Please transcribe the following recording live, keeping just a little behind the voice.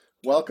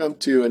Welcome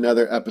to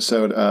another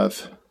episode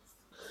of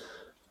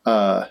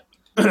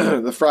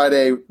the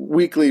Friday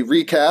weekly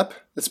recap.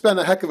 It's been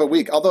a heck of a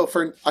week, although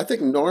for, I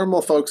think,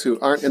 normal folks who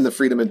aren't in the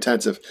Freedom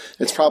Intensive,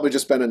 it's probably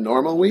just been a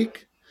normal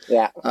week.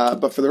 Yeah.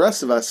 But for the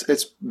rest of us,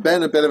 it's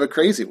been a bit of a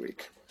crazy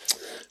week.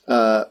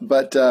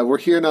 But we're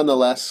here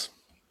nonetheless.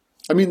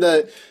 I mean,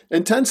 the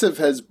intensive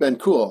has been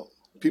cool.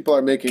 People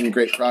are making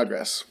great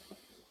progress.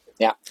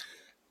 Yeah.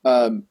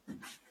 And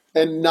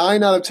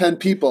 9 out of 10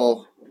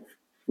 people,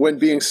 when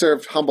being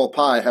served humble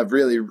pie, have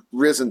really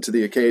risen to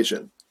the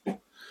occasion.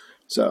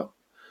 So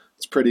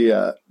it's pretty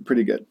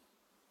good.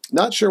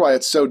 Not sure why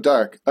it's so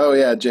dark. Oh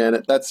yeah,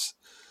 Janet,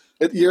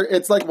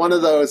 it's like one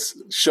of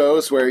those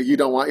shows where you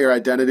don't want your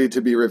identity to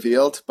be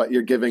revealed, but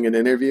you're giving an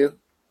interview.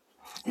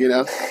 You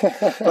know,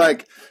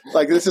 like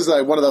this is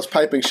like one of those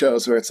piping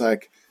shows where it's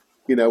like,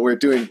 you know, we're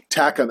doing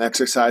TACM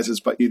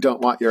exercises, but you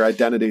don't want your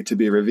identity to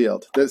be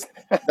revealed.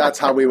 That's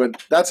how we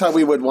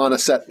would want to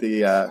set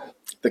the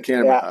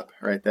camera up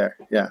right there.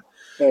 Yeah.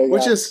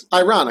 Which is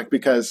ironic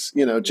because,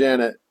 you know,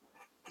 Janet,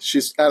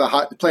 she's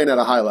playing at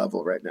a high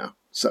level right now.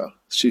 So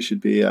she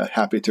should be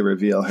happy to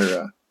reveal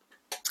her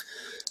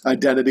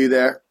identity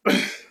there.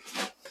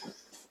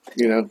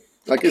 You know,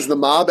 like, is the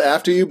mob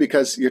after you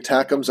because your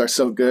TACMs are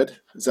so good?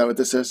 Is that what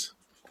this is?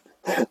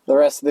 The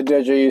rest of the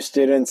JJU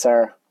students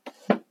are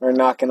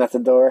knocking at the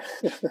door.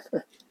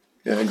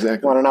 Yeah,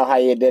 exactly. Want to know how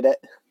you did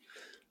it?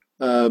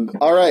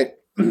 All right.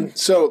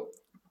 So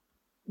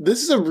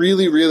this is a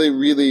really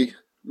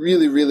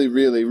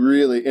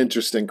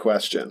interesting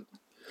question.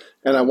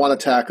 And I want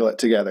to tackle it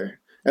together.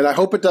 And I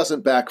hope it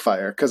doesn't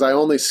backfire because I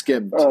only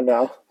skimmed. Oh,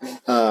 no.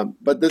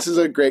 But this is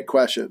a great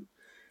question.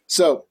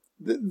 So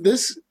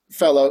this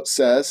fellow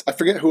says, I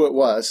forget who it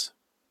was.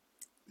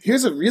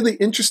 Here's a really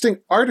interesting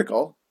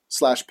article /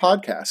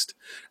 podcast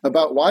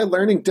about why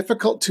learning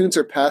difficult tunes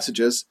or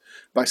passages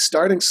by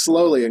starting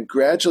slowly and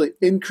gradually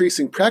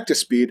increasing practice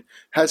speed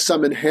has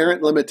some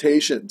inherent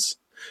limitations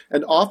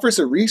and offers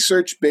a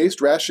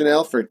research-based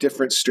rationale for a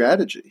different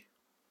strategy.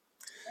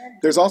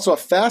 There's also a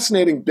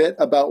fascinating bit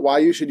about why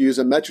you should use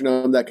a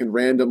metronome that can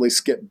randomly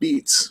skip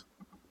beats.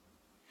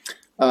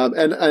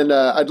 And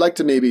I'd like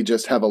to maybe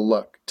just have a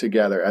look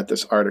together at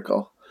this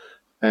article.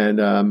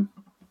 And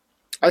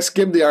I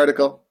skimmed the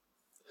article.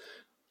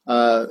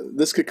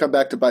 This could come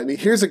back to bite me.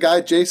 Here's a guy,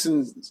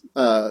 Jason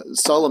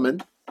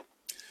Solomon,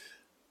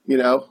 you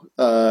know,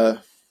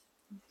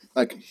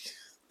 like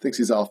thinks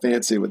he's all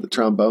fancy with the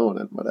trombone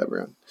and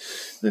whatever.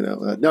 You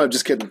know, no, I'm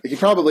just kidding. He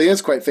probably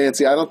is quite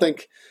fancy. I don't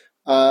think.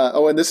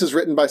 And this is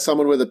written by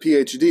someone with a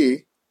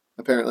PhD,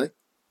 apparently.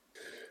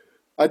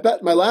 I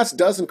bet my last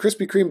dozen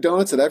Krispy Kreme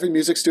donuts that every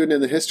music student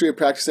in the history of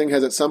practicing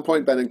has at some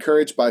point been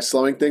encouraged by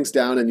slowing things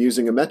down and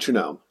using a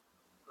metronome.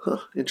 Huh,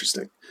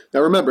 interesting. Now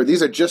remember,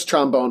 these are just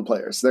trombone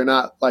players. They're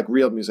not like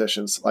real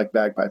musicians, like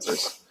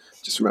bagpipers.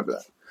 Just remember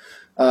that.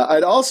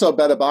 I'd also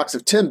bet a box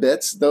of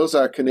Timbits. Those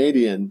are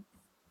Canadian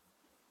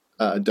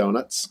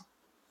donuts.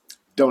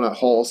 Donut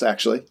holes,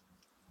 actually.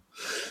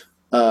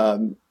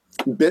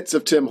 Bits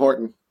of Tim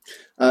Horton.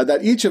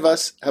 That each of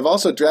us have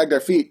also dragged our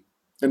feet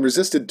and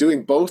resisted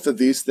doing both of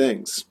these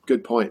things.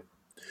 Good point.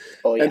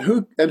 Oh, yeah.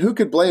 And who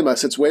could blame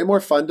us? It's way more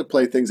fun to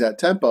play things at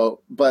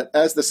tempo, but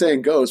as the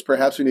saying goes,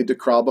 perhaps we need to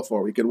crawl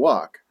before we can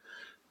walk.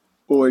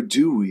 Or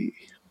do we?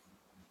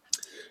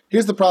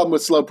 Here's the problem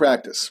with slow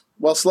practice.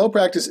 While slow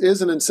practice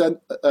is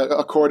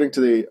according to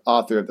the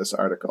author of this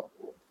article,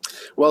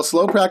 while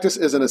slow practice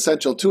is an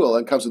essential tool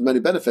and comes with many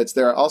benefits,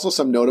 there are also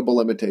some notable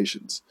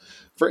limitations.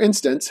 For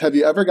instance, have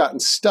you ever gotten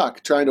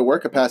stuck trying to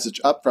work a passage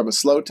up from a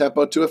slow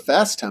tempo to a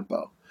fast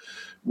tempo?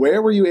 Where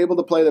you were able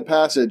to play the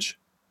passage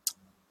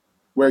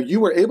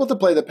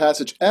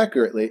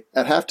accurately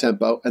at half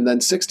tempo and then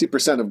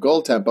 60% of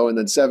goal tempo and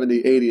then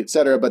 70, 80,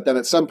 etc. But then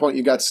at some point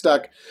you got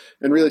stuck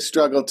and really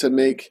struggled to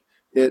make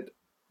it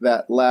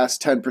that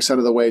last 10%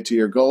 of the way to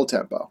your goal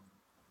tempo.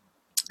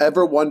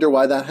 Ever wonder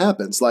why that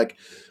happens? Like,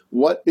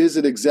 what is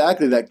it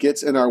exactly that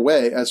gets in our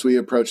way as we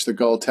approach the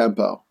goal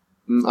tempo?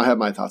 I have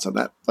my thoughts on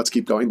that. Let's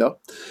keep going, though.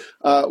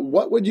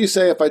 What would you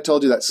say if I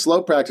told you that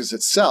slow practice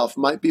itself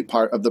might be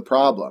part of the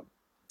problem?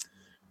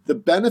 The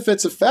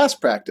benefits of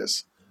fast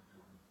practice.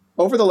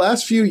 Over the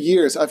last few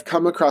years, I've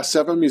come across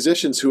several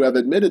musicians who have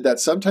admitted that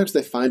sometimes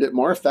they find it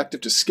more effective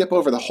to skip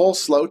over the whole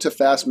slow to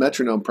fast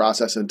metronome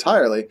process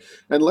entirely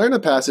and learn a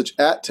passage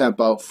at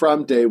tempo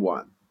from day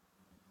one.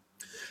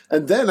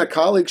 And then a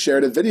colleague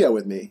shared a video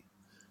with me,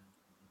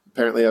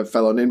 apparently a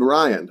fellow named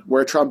Ryan,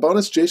 where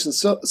trombonist Jason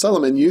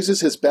Solomon uses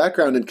his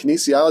background in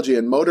kinesiology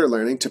and motor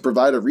learning to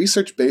provide a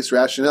research-based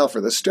rationale for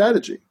this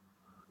strategy.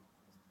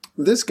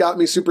 This got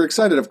me super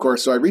excited, of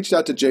course, so I reached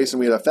out to Jason.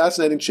 We had a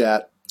fascinating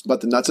chat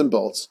about the nuts and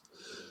bolts.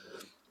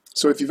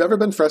 So if you've ever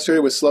been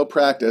frustrated with slow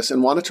practice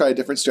and want to try a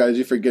different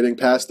strategy for getting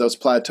past those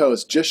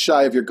plateaus just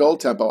shy of your goal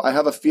tempo, I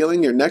have a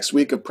feeling your next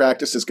week of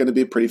practice is going to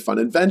be a pretty fun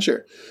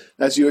adventure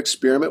as you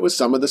experiment with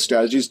some of the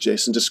strategies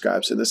Jason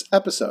describes in this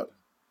episode.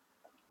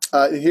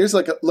 Here's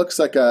looks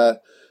like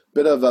a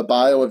bit of a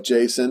bio of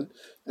Jason,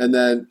 and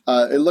then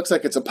it looks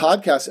like it's a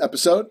podcast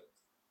episode.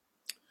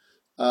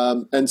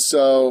 And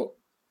so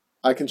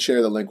I can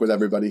share the link with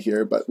everybody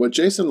here, but what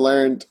Jason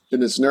learned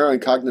in his neuro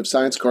and cognitive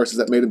science courses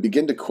that made him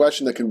begin to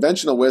question the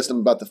conventional wisdom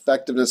about the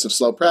effectiveness of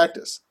slow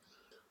practice.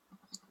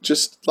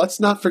 Just let's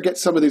not forget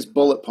some of these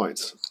bullet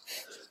points.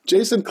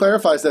 Jason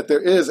clarifies that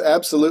there is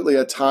absolutely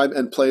a time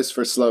and place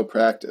for slow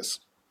practice,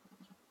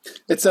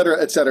 et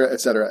cetera, et cetera, et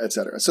cetera, et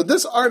cetera. So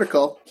this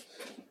article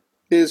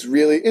is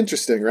really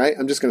interesting, right?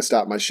 I'm just going to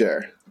stop my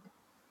share.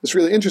 It's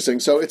really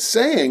interesting. So it's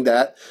saying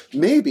that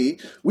maybe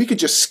we could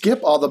just skip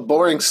all the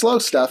boring, slow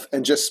stuff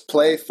and just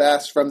play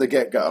fast from the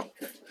get-go.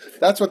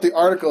 That's what the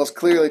article is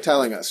clearly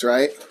telling us,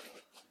 right?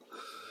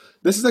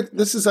 This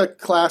is a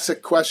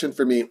classic question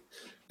for me.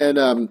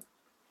 And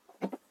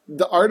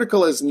the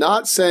article is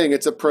not saying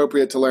it's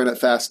appropriate to learn at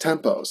fast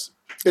tempos.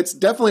 It's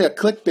definitely a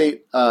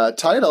clickbait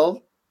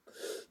title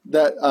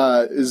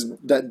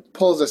that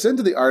pulls us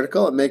into the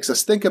article and makes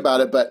us think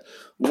about it. But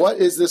what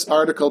is this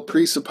article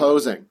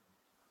presupposing?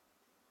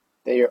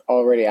 That you're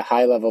already a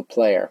high-level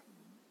player.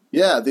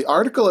 Yeah, the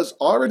article is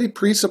already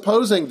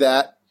presupposing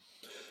that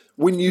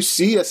when you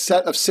see a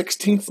set of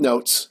 16th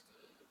notes,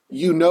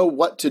 you know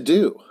what to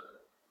do,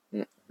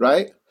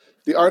 right?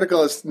 The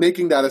article is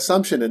making that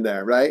assumption in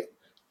there, right?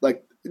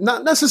 Like,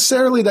 not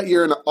necessarily that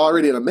you're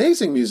already an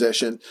amazing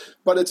musician,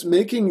 but it's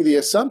making the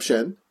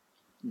assumption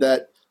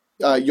that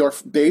your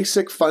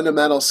basic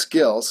fundamental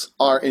skills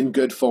are in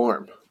good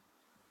form.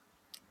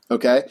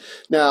 Okay?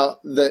 Now,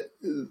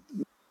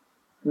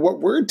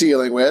 what we're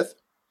dealing with,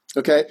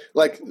 okay,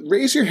 like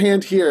raise your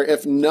hand here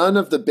if none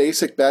of the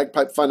basic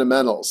bagpipe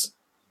fundamentals,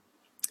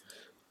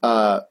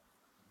 sorry,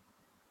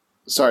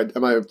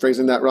 am I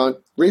phrasing that wrong?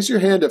 Raise your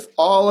hand if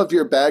all of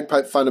your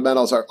bagpipe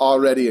fundamentals are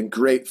already in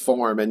great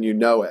form and you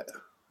know it.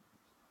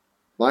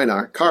 Mine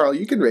are. Carl,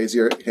 you can raise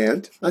your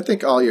hand. I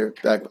think all your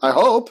I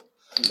hope.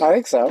 I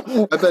think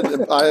so.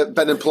 I've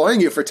been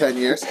employing you for 10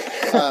 years.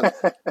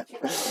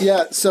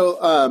 Yeah,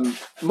 so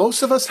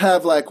most of us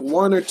have like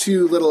one or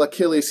two little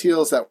Achilles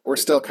heels that we're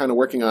still kind of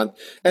working on.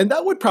 And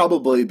that would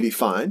probably be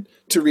fine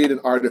to read an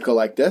article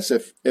like this.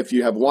 If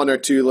you have one or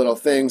two little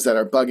things that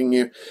are bugging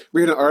you,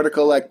 read an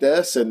article like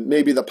this, and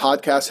maybe the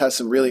podcast has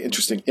some really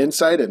interesting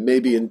insight, and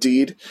maybe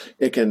indeed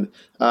it can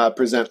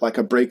present like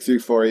a breakthrough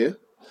for you.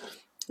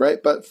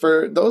 Right, but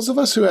for those of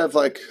us who have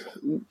like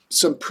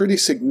some pretty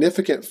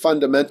significant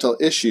fundamental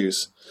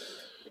issues,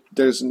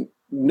 there's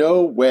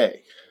no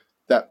way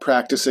that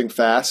practicing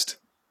fast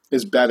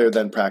is better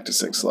than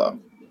practicing slow.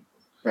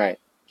 Right.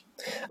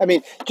 I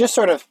mean, just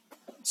sort of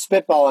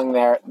spitballing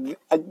there,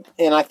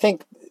 and I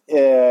think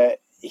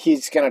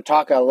he's going to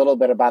talk a little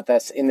bit about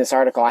this in this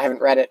article. I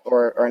haven't read it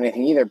or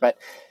anything either, but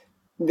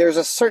there's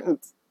a certain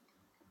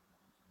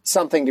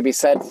something to be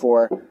said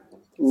for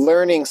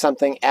learning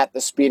something at the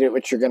speed at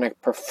which you're going to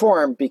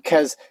perform,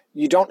 because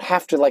you don't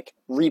have to like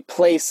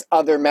replace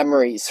other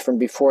memories from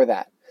before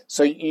that.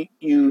 So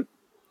you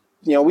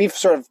know, we've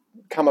sort of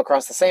come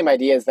across the same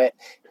idea, is that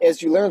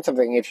as you learn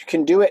something, if you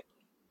can do it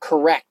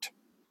correct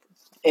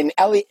in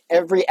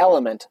every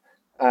element,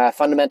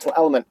 fundamental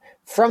element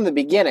from the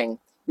beginning,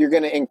 you're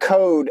going to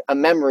encode a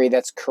memory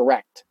that's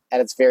correct at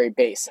its very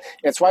base.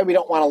 And it's why we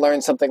don't want to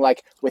learn something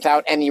like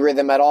without any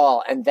rhythm at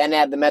all, and then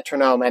add the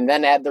metronome, and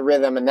then add the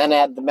rhythm, and then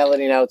add the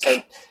melody notes,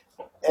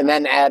 and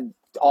then add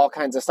all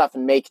kinds of stuff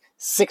and make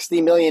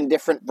 60 million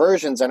different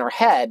versions in our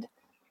head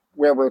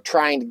where we're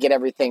trying to get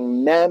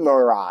everything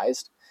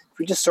memorized. If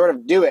we just sort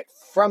of do it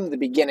from the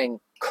beginning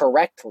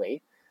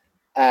correctly,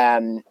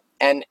 and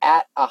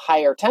at a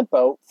higher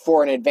tempo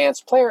for an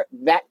advanced player,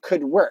 that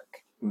could work.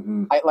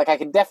 Mm-hmm. I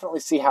can definitely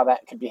see how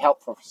that could be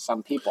helpful for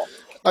some people.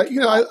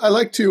 I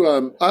like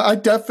to. I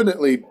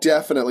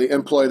definitely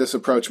employ this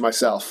approach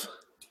myself.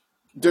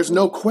 There's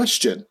no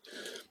question.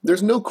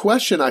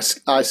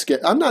 I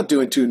skip. I'm not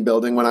doing tune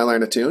building when I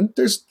learn a tune.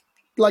 There's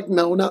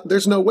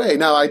there's no way.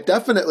 Now I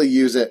definitely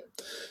use it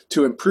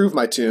to improve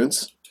my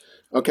tunes.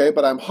 Okay,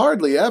 but I'm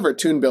hardly ever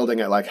tune building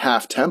at like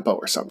half tempo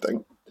or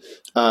something.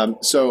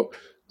 So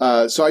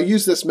I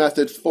use this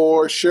method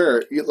for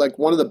sure. Like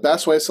one of the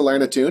best ways to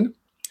learn a tune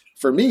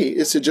for me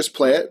is to just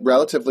play it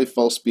relatively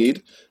full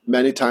speed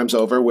many times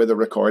over with a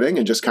recording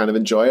and just kind of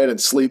enjoy it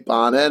and sleep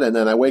on it. And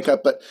then I wake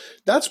up, but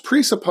that's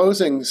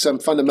presupposing some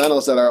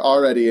fundamentals that are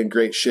already in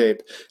great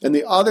shape. And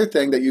the other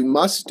thing that you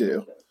must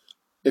do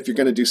if you're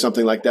going to do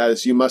something like that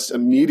is you must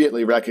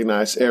immediately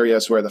recognize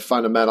areas where the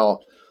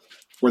fundamentals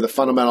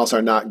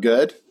are not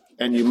good.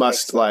 And you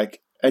must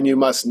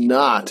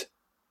not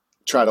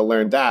try to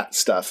learn that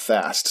stuff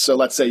fast. So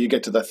let's say you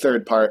get to the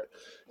third part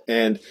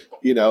and,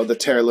 the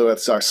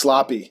Terlewiths are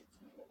sloppy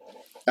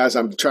as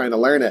I'm trying to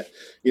learn it.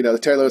 The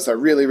Terlewiths are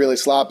really, really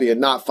sloppy and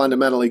not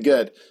fundamentally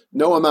good.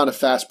 No amount of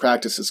fast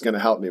practice is going to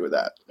help me with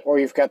that. Or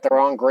you've got the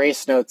wrong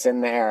grace notes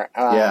in there.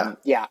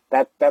 Yeah,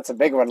 that's a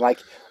big one. Like,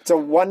 it's a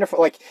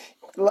wonderful,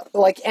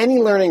 like any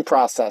learning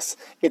process,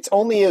 it's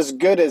only as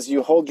good as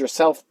you hold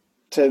yourself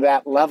to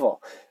that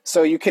level.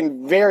 So you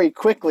can very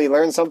quickly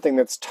learn something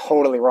that's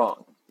totally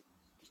wrong.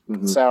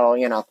 Mm-hmm.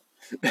 So,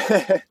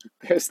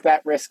 there's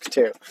that risk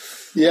too.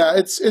 Yeah,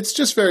 it's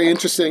just very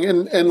interesting.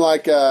 And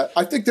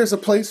I think there's a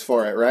place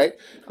for it, right?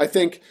 I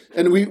think,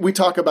 and we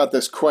talk about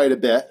this quite a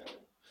bit.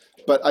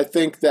 But I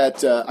think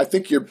that I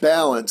think your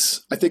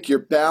balance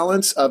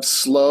of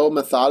slow,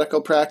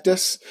 methodical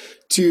practice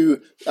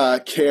to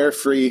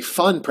carefree,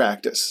 fun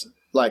practice.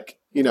 Like,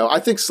 I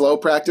think slow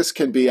practice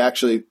can be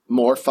actually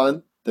more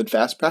fun than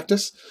fast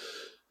practice.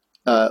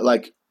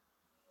 Like,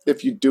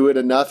 if you do it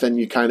enough and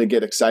you kind of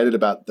get excited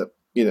about the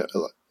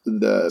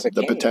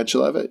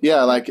potential of it.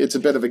 Yeah, like it's a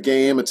bit of a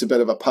game. It's a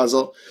bit of a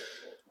puzzle.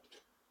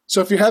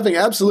 So if you're having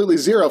absolutely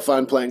zero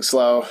fun playing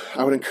slow,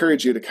 I would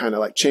encourage you to kind of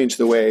like change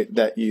the way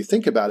that you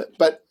think about it.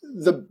 But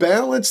the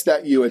balance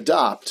that you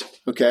adopt,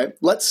 okay,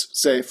 let's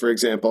say, for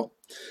example,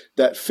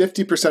 that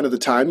 50% of the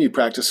time you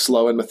practice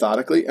slow and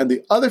methodically, and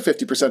the other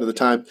 50% of the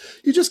time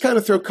you just kind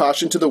of throw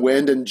caution to the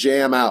wind and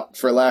jam out,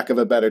 for lack of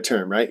a better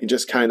term, right? You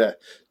just kind of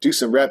do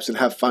some reps and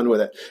have fun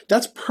with it.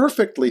 That's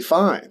perfectly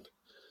fine.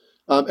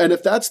 And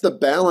if that's the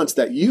balance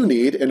that you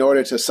need in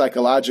order to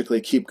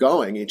psychologically keep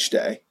going each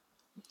day,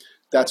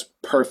 that's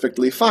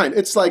perfectly fine.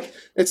 It's like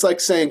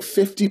saying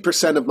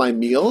 50% of my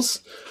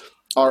meals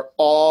are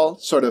all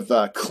sort of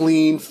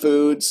clean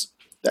foods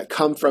that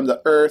come from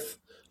the earth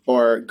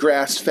or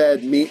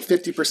grass-fed meat.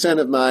 50%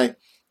 of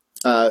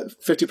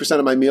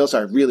my meals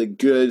are really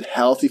good,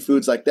 healthy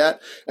foods like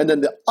that. And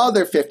then the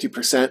other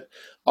 50%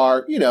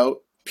 are,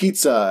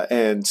 pizza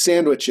and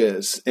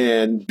sandwiches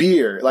and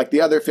beer, like the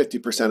other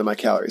 50% of my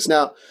calories.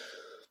 Now,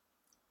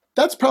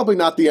 that's probably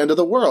not the end of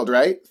the world,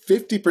 right?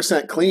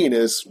 50% clean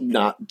is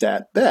not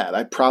that bad.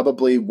 I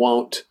probably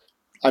won't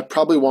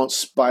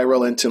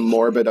spiral into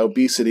morbid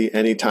obesity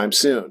anytime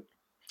soon.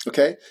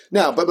 Okay?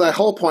 Now, but my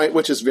whole point,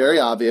 which is very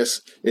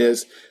obvious,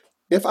 is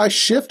if I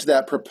shift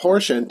that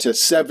proportion to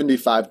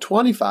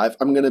 75-25,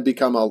 I'm going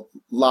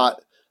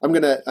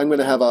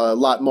to have a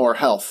lot more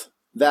health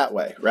that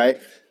way, right?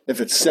 If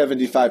it's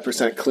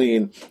 75%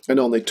 clean and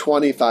only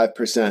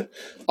 25%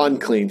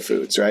 unclean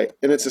foods, right?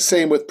 And it's the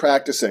same with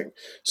practicing.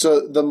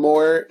 So the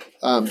more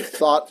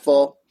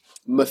thoughtful,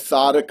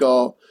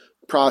 methodical,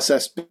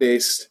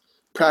 process-based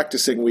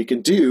practicing we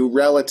can do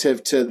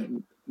relative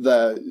to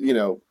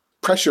the,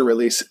 pressure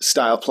release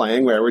style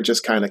playing where we're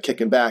just kind of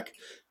kicking back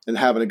and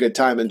having a good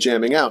time and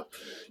jamming out,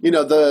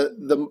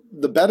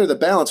 the better the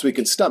balance we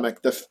can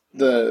stomach,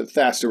 the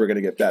faster we're going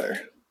to get better.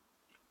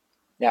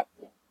 Yeah.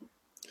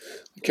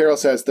 Carol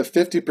says the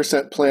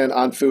 50% plan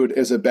on food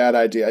is a bad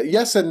idea.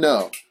 Yes and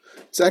no.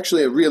 It's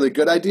actually a really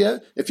good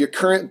idea. If your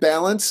current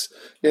balance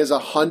is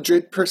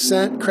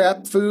 100%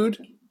 crap food,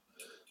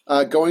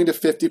 going to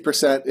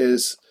 50%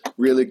 is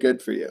really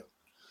good for you.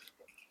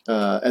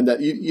 And that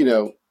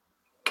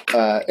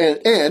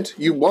and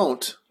you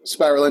won't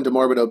spiral into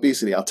morbid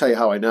obesity. I'll tell you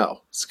how I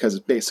know. It's because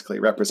it basically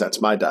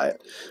represents my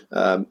diet.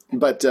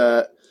 But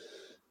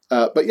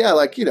yeah,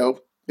 like,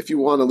 if you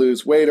want to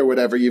lose weight or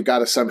whatever, you've got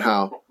to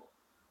somehow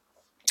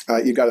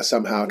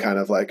kind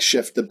of like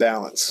shift the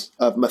balance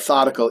of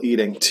methodical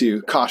eating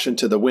to caution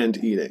to the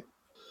wind eating.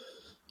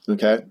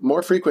 Okay.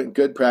 More frequent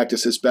good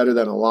practice is better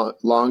than a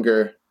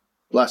longer,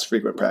 less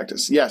frequent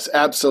practice. Yes,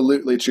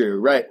 absolutely true.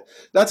 Right.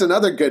 That's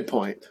another good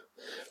point,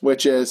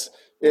 which is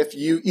if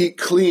you eat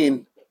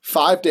clean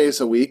 5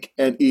 days a week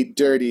and eat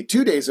dirty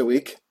 2 days a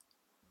week,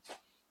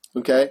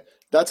 okay,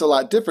 that's a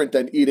lot different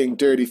than eating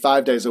dirty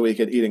 5 days a week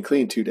and eating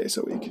clean 2 days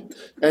a week.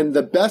 And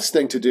the best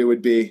thing to do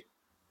would be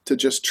to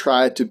just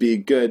try to be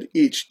good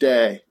each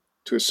day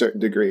to a certain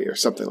degree or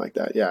something like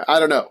that. Yeah, I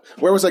don't know.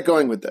 Where was I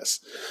going with this?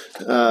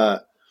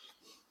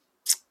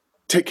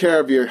 Take care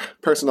of your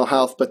personal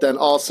health, but then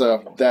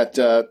also that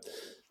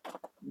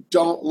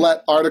don't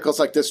let articles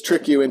like this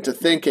trick you into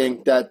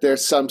thinking that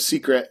there's some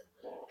secret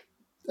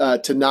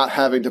to not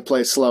having to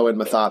play slow and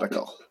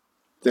methodical.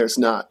 There's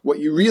not. What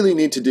you really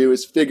need to do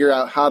is figure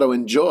out how to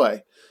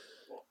enjoy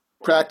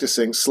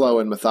practicing slow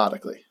and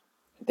methodically.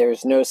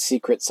 There's no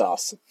secret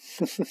sauce.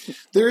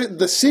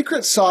 The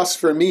secret sauce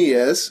for me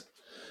is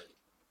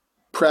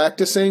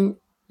practicing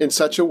in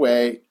such a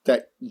way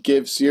that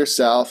gives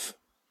yourself,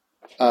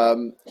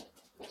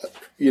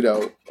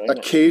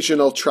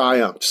 occasional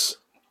triumphs.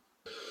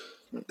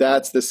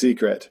 That's the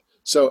secret.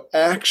 So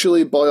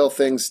actually boil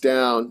things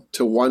down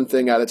to one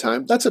thing at a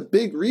time. That's a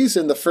big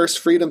reason the first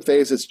freedom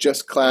phase is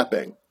just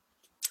clapping.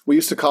 We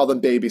used to call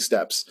them baby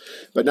steps,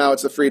 but now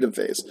it's the freedom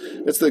phase.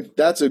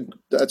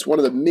 That's one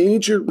of the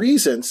major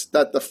reasons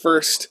that the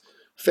first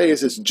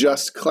phase is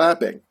just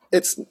clapping.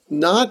 It's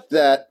not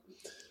that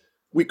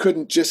we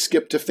couldn't just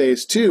skip to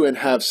phase 2 and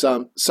have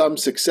some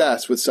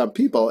success with some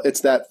people. It's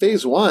that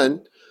phase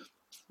 1,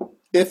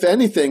 if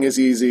anything is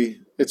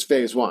easy, it's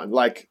phase 1.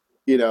 Like,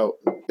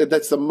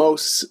 that's the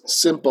most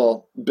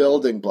simple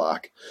building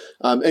block.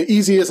 And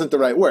easy isn't the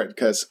right word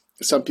because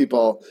some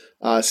people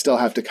still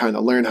have to kind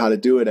of learn how to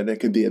do it, and it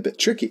can be a bit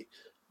tricky.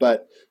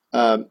 But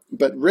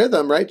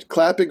rhythm, right?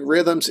 Clapping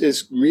rhythms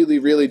is really,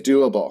 really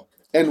doable.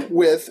 And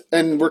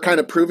we're kind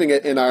of proving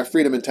it in our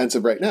Freedom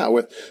Intensive right now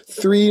with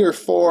 3 or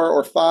 4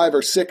 or 5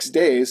 or 6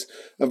 days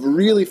of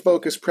really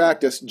focused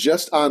practice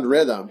just on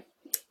rhythm.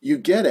 You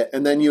get it,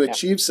 and then you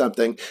achieve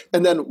something.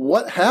 And then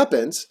what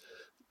happens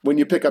when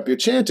you pick up your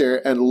chanter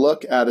and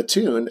look at a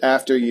tune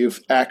after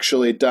you've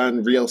actually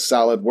done real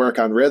solid work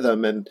on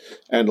rhythm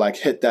and like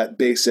hit that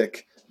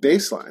basic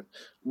baseline.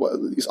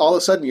 All of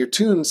a sudden, your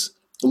tunes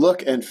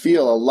look and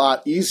feel a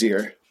lot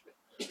easier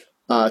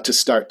to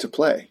start to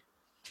play.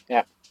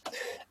 Yeah,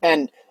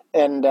 and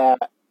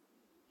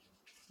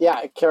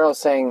yeah, Carol's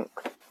saying,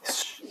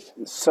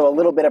 so a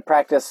little bit of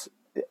practice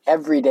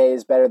every day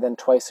is better than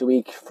twice a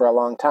week for a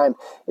long time.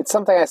 It's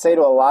something I say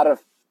to a lot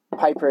of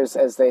pipers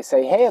as they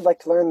say, hey, I'd like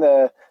to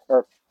learn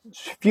or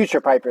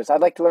future pipers,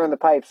 I'd like to learn the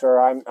pipes, or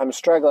I'm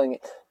struggling.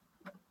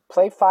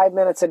 Play 5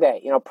 minutes a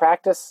day.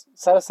 Practice,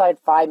 set aside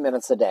 5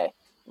 minutes a day.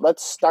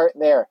 Let's start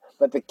there.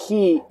 But the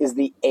key is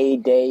the a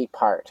day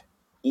part,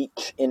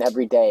 each and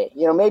every day.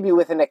 Maybe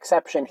with an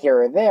exception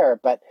here or there,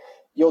 but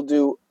you'll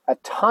do a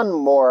ton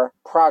more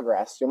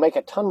progress. You'll make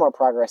a ton more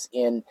progress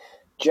in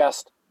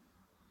just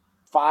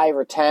 5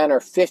 or 10 or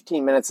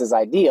 15 minutes is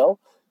ideal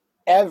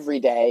every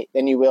day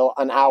than you will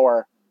an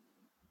hour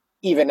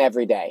even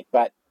every day.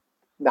 But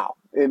no,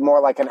 more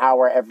like an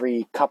hour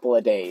every couple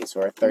of days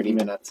or 30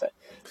 minutes,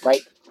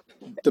 right?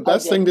 The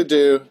best thing to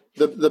do,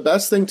 the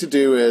best thing to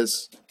do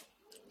is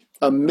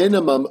a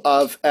minimum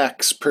of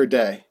X per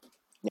day.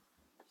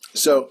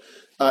 So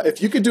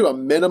if you could do a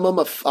minimum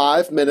of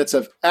 5 minutes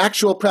of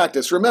actual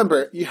practice,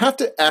 remember, you have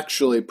to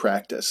actually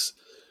practice.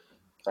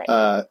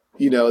 Right.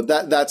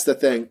 That's the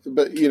thing.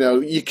 But,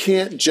 you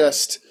can't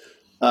just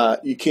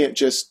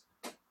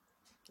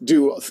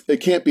do, it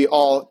can't be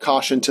all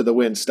caution to the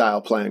wind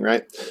style playing,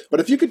 right? But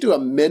if you could do a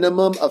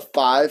minimum of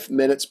 5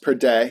 minutes per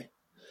day,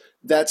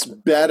 that's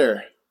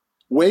better,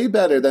 way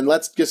better than,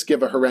 let's just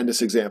give a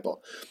horrendous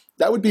example.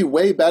 That would be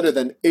way better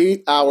than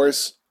 8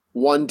 hours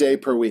 1 day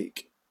per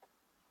week.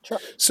 Sure.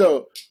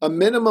 So a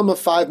minimum of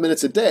 5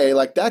 minutes a day,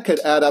 like that could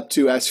add up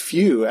to as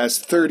few as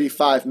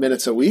 35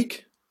 minutes a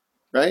week,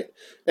 right?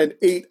 And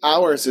 8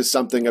 hours is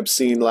something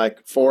obscene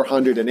like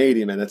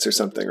 480 minutes or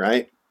something,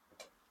 right?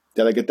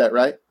 Did I get that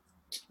right?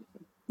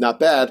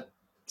 Not bad.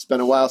 It's been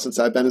a while since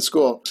I've been in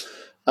school.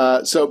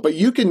 But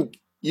you can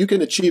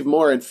achieve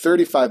more in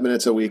 35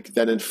 minutes a week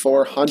than in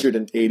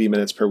 480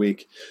 minutes per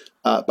week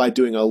by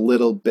doing a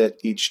little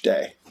bit each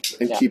day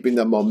and keeping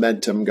the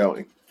momentum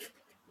going.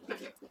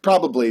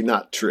 Probably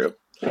not true.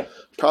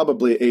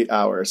 Probably 8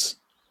 hours.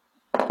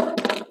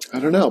 I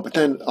don't know, but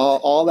then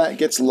all that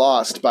gets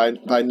lost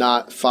by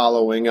not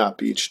following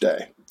up each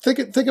day.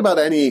 Think about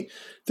any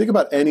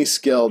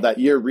skill that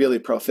you're really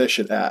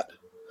proficient at.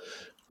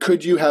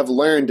 Could you have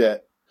learned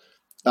it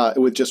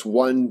with just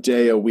 1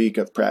 day a week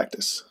of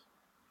practice?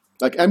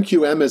 Like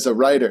MQM is a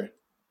writer.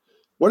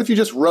 What if you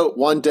just wrote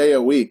 1 day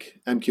a week,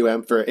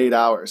 MQM, for 8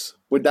 hours?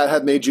 Would that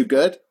have made you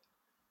good?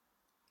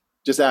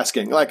 Just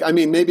asking.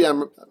 Maybe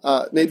I'm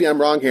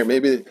wrong here.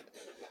 Maybe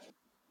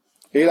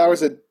 8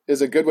 hours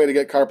is a good way to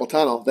get carpal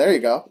tunnel. There you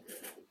go.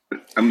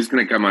 I'm just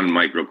going to come on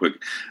mic real quick.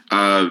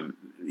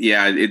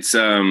 It's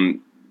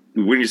when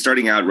you're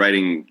starting out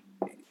writing,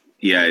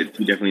 you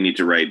definitely need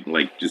to write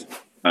like just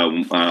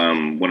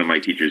one of my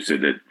teachers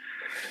said that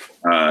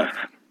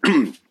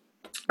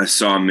a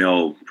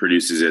sawmill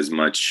produces as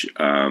much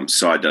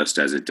sawdust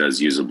as it does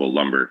usable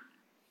lumber.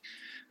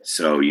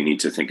 So you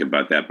need to think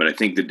about that. But I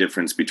think the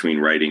difference between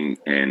writing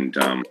and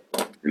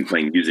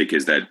playing music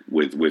is that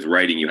with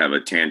writing, you have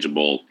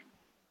something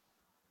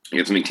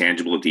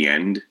tangible at the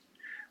end,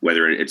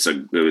 whether it's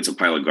a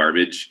pile of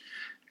garbage,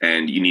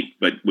 and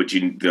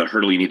the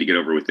hurdle you need to get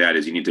over with that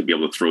is you need to be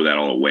able to throw that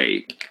all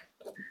away.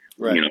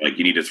 Right.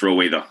 You need to throw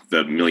away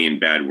the million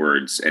bad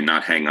words and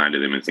not hang on to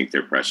them and think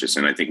they're precious.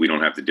 And I think we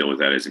don't have to deal with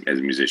that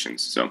as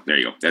musicians. So there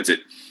you go. That's it.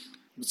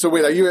 So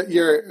wait,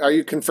 are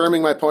you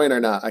confirming my point or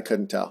not? I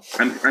couldn't tell.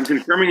 I'm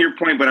confirming your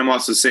point, but I'm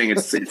also saying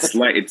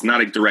it's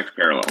not a direct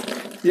parallel.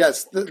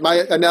 Yes, my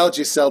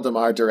analogies seldom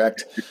are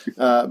direct,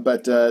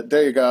 but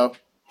there you go.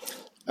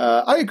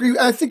 I agree.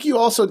 I think you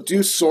also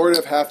do sort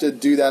of have to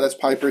do that as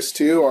pipers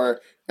too, or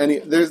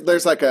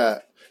there's like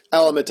a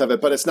element of it,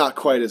 but it's not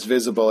quite as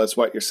visible as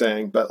what you're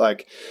saying. But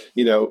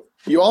you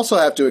also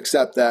have to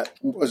accept that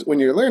when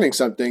you're learning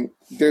something,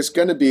 there's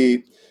going to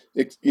be,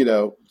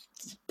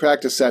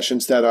 practice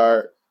sessions that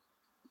are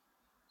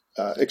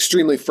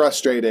extremely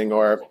frustrating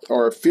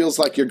or feels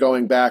like you're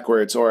going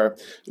backwards or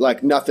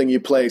like nothing you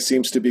play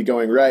seems to be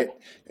going right.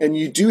 And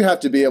you do have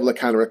to be able to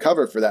kind of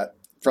recover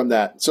from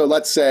that. So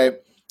let's say,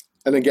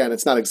 and again,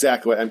 it's not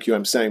exactly what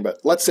MQM's saying, but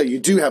let's say you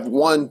do have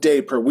 1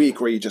 day per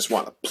week where you just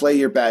want to play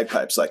your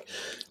bagpipes, like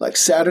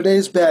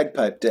Saturday's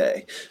bagpipe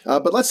day.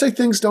 But let's say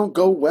things don't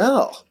go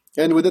well.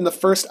 And within the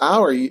first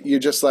hour, you're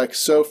just like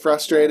so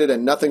frustrated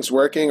and nothing's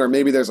working, or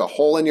maybe there's a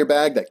hole in your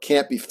bag that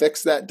can't be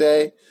fixed that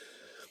day,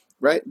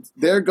 right?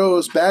 There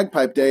goes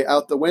bagpipe day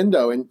out the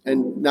window, and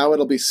now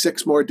it'll be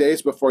 6 more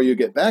days before you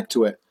get back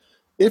to it.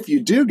 If you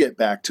do get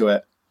back to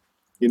it,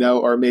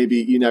 or maybe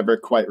you never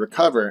quite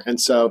recover. And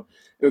so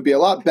it would be a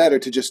lot better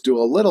to just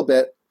do a little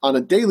bit on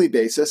a daily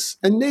basis,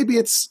 and maybe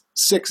it's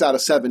 6 out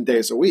of 7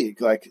 days a week.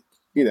 It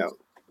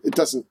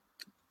doesn't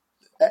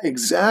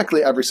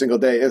exactly every single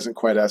day isn't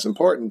quite as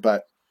important,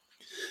 but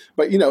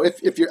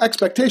if your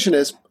expectation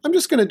is, I'm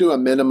just going to do a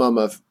minimum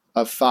of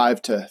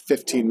 5 to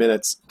 15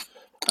 minutes,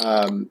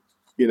 I'm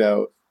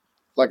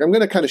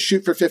going to kind of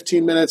shoot for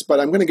 15 minutes, but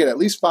I'm going to get at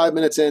least 5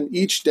 minutes in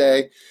each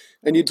day.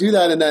 And you do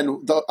that, and then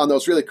on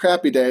those really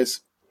crappy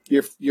days,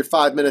 you're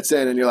 5 minutes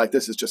in, and you're like,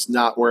 this is just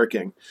not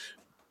working.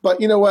 But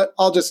you know what?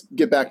 I'll just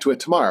get back to it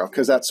tomorrow,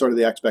 because that's sort of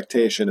the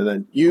expectation. And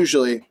then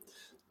usually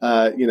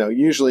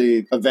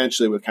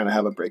eventually we kind of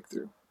have a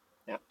breakthrough.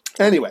 Yeah.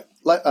 Anyway,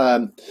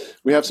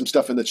 we have some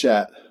stuff in the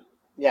chat.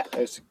 Yeah.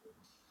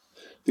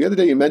 The other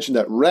day you mentioned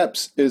that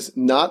reps is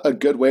not a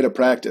good way to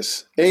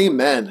practice.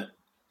 Amen.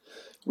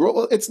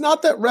 Well, it's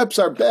not that reps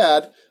are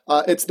bad.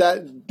 It's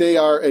that they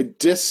are a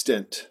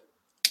distant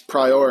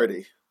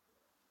priority.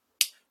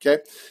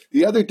 Okay.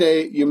 The other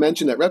day you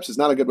mentioned that reps is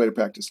not a good way to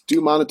practice.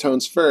 Do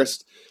monotones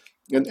first.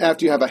 And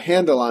after you have a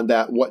handle on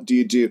that, what do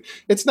you do?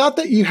 It's not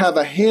that you have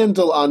a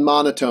handle on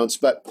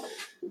monotones,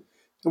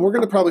 and we're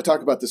going to probably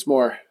talk about this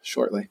more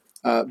shortly.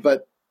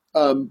 But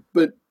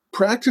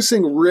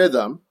practicing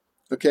rhythm,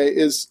 okay,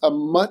 is a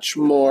much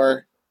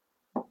more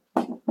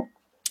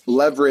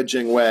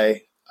leveraging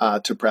way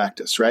to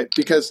practice, right?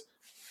 Because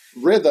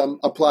rhythm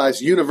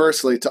applies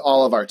universally to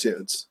all of our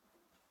tunes,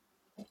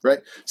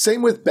 right?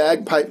 Same with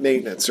bagpipe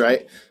maintenance,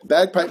 right?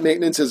 Bagpipe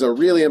maintenance is a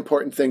really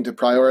important thing to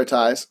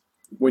prioritize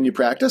when you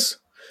practice.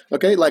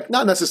 Okay, like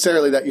not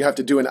necessarily that you have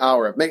to do an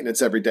hour of maintenance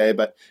every day,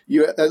 but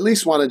you at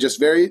least want to just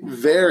very,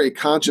 very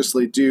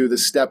consciously do the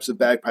steps of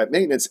bagpipe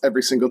maintenance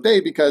every single day,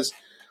 because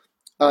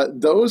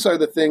those are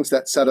the things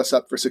that set us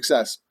up for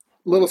success.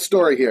 Little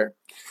story here.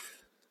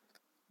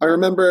 I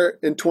remember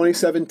in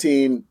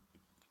 2017,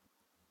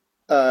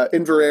 in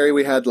Inverary,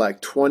 we had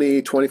like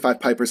 20, 25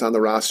 pipers on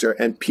the roster,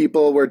 and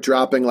people were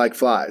dropping like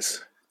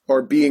flies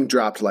or being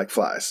dropped like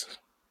flies.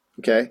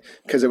 Okay,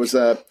 because it was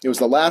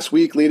the last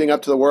week leading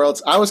up to the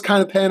Worlds. I was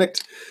kind of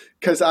panicked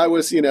because I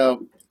was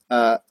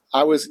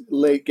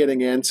late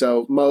getting in.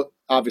 So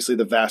obviously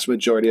the vast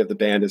majority of the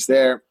band is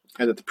there,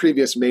 and at the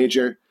previous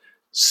major,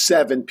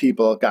 7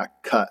 people got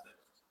cut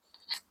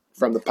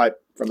from the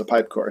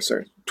pipe course,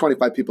 or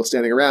 25 people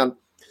standing around.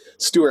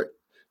 Stuart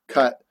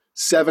cut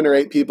 7 or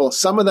 8 people.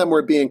 Some of them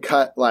were being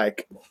cut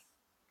like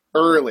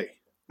early,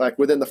 like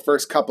within the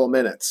first couple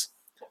minutes.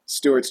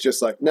 Stuart's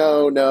just like,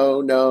 no.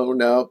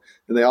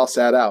 And they all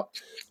sat out.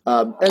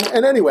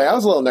 And anyway, I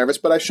was a little nervous,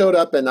 but I showed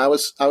up and I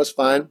was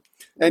fine.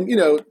 And,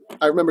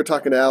 I remember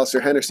talking to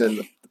Alistair Henderson,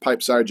 the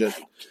pipe sergeant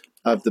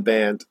of the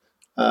band,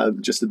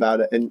 just about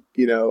it. And,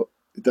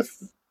 the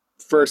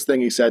first thing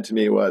he said to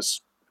me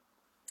was,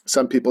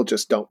 some people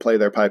just don't play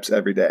their pipes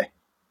every day.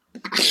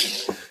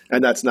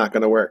 And that's not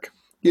going to work.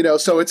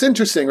 So it's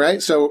interesting,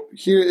 right? So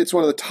here it's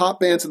one of the top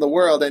bands in the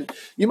world. And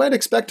you might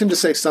expect him to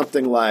say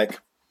something like,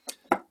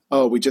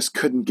 oh, we just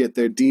couldn't get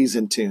their Ds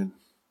in tune,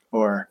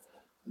 or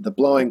the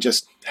blowing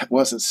just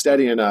wasn't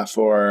steady enough,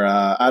 or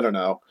I don't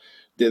know,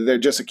 they're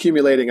just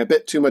accumulating a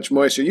bit too much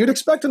moisture. You'd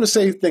expect him to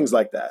say things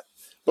like that.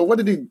 But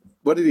what did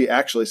he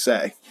actually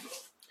say?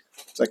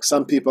 It's like,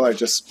 some people are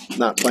just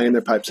not playing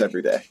their pipes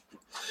every day,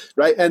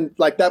 right? And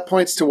like that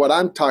points to what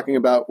I'm talking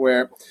about,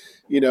 where,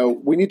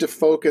 we need to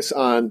focus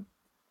on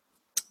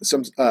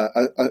some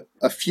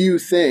a few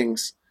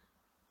things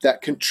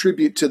that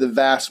contribute to the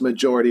vast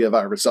majority of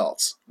our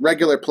results.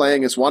 Regular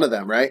playing is one of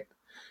them, right?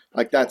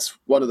 Like that's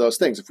one of those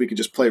things. If we could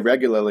just play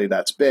regularly,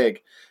 that's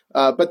big.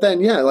 But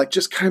then, like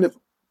just kind of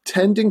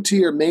tending to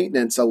your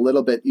maintenance a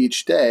little bit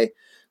each day,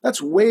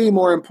 that's way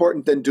more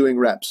important than doing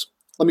reps.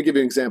 Let me give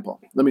you an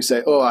example. Let me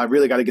say, I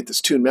really got to get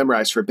this tune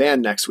memorized for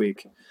band next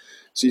week.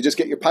 So you just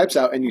get your pipes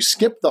out and you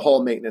skip the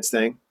whole maintenance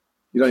thing.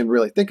 You don't even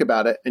really think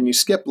about it. And you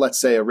skip, let's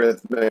say, a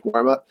rhythmic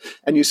warm-up,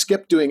 and you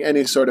skip doing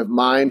any sort of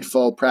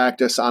mindful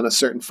practice on a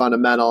certain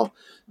fundamental,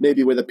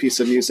 maybe with a piece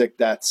of music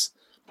that's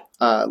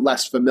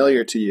less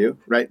familiar to you,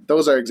 right?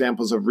 Those are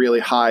examples of really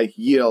high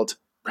yield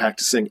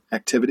practicing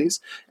activities.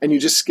 And you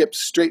just skip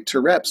straight to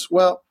reps.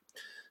 Well,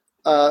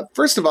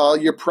 first of all,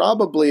 you're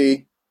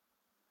probably,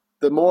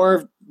 the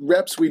more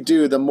reps we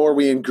do, the more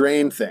we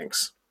ingrain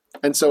things.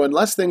 And so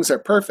unless things are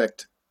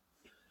perfect,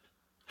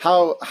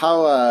 how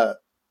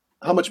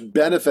much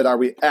benefit are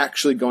we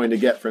actually going to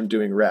get from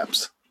doing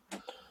reps?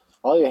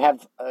 Well, you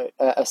have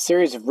a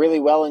series of really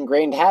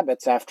well-ingrained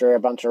habits after a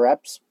bunch of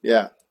reps.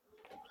 Yeah.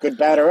 Good,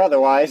 bad, or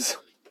otherwise.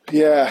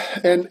 Yeah.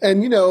 And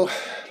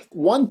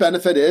one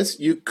benefit is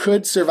you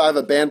could survive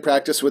a band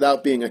practice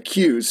without being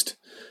accused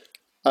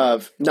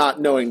of not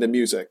knowing the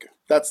music.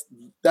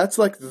 That's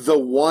like the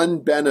one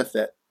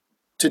benefit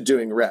to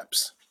doing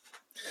reps.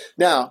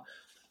 Now,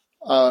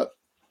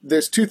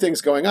 there's 2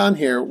 things going on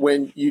here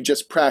when you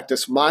just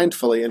practice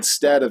mindfully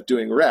instead of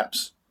doing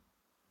reps.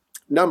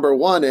 Number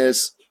 1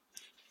 is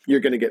you're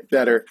going to get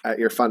better at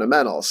your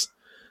fundamentals.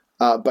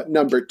 But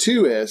number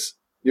 2 is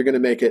you're going to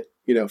make it,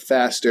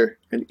 faster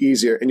and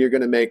easier, and you're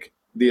going to make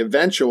the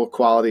eventual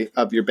quality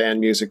of your band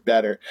music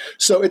better.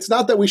 So it's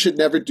not that we should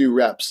never do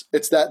reps.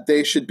 It's that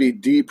they should be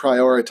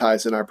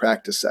deprioritized in our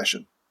practice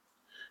session.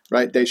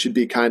 Right? They should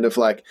be kind of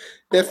like,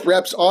 if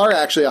reps are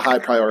actually a high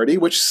priority,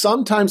 which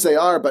sometimes they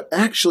are, but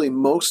actually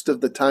most of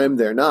the time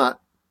they're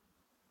not,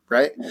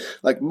 right?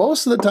 Like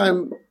most of the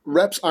time,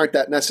 reps aren't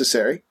that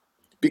necessary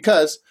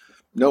because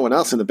no one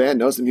else in the band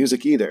knows the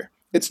music either.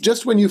 It's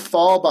just when you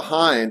fall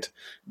behind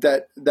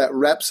that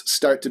reps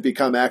start to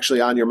become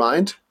actually on your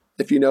mind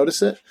if you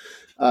notice it,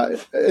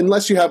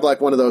 unless you have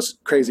like one of those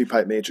crazy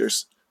pipe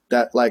majors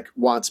that like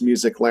wants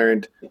music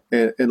learned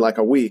in like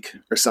a week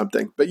or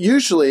something. But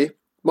usually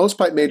most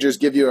pipe majors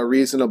give you a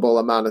reasonable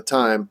amount of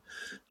time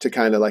to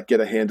kind of like get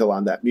a handle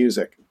on that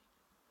music.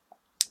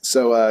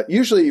 So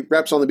usually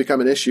reps only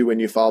become an issue when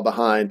you fall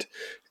behind.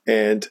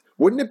 And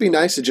wouldn't it be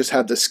nice to just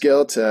have the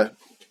skill to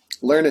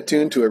learn a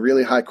tune to a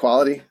really high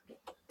quality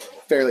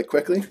fairly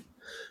quickly?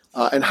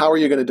 And how are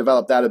you going to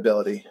develop that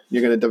ability?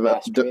 You're going to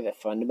develop the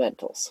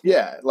fundamentals.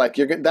 Yeah, like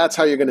that's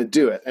how you're going to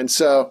do it. And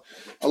so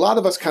a lot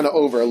of us kind of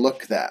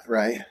overlook that,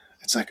 right?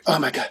 It's like, oh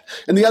my God.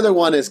 And the other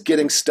one is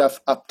getting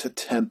stuff up to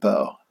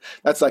tempo.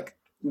 That's like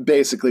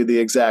basically the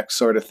exact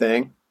sort of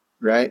thing,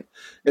 right?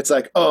 It's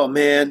like, oh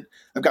man,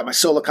 I've got my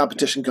solo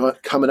competition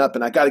coming up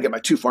and I got to get my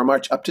 2/4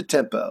 march up to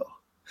tempo,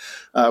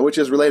 which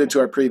is related to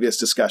our previous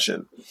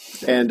discussion.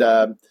 And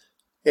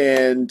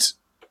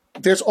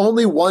there's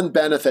only one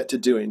benefit to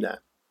doing that,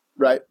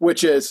 right?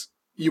 Which is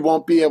you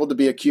won't be able to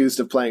be accused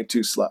of playing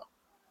too slow.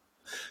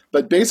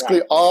 But basically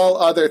right. All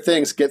other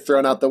things get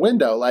thrown out the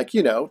window, like,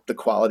 the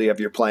quality of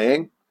your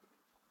playing,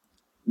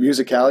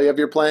 musicality of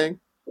your playing,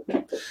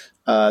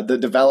 the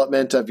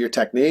development of your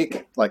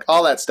technique, like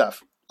all that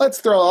stuff. Let's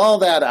throw all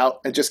that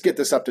out and just get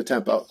this up to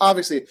tempo.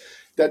 Obviously,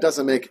 that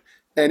doesn't make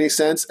any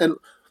sense. And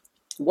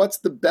what's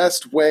the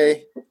best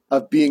way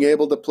of being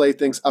able to play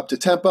things up to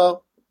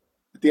tempo?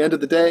 At the end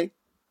of the day,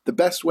 the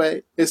best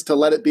way is to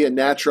let it be a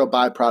natural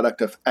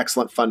byproduct of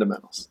excellent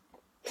fundamentals.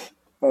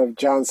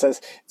 John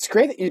says, it's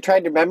great that you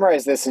tried to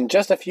memorize this in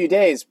just a few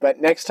days, but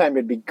next time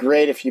it'd be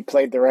great if you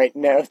played the right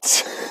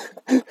notes.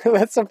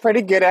 That's a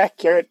pretty good,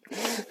 accurate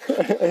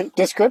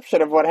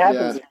description of what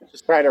happens if you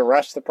just try to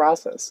rush the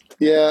process.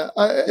 Yeah,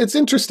 it's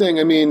interesting.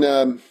 I mean,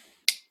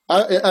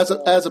 as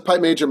a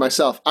pipe major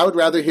myself, I would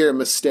rather hear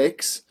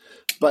mistakes,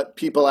 but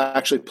people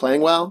actually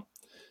playing well,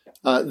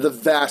 the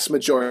vast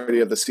majority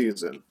of the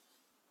season.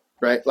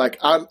 Right? Like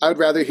I'd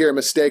rather hear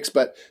mistakes,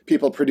 but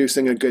people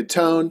producing a good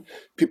tone,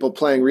 people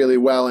playing really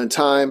well in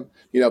time,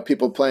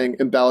 people playing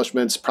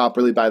embellishments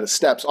properly by the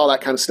steps, all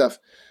that kind of stuff.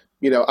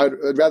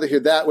 I'd rather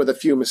hear that with a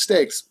few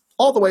mistakes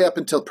all the way up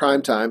until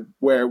prime time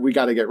where we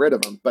got to get rid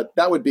of them. But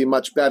that would be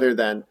much better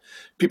than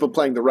people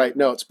playing the right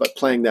notes, but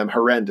playing them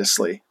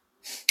horrendously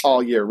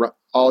all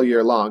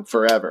year long,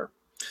 forever.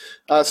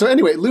 So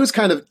anyway, Lou's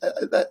kind of,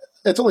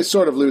 it's only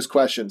sort of Lou's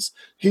questions.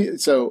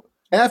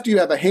 After you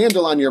have a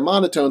handle on your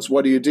monotones,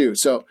 what do?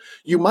 So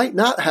you might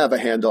not have a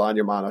handle on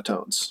your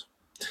monotones.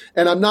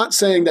 And I'm not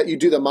saying that you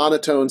do the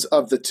monotones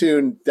of the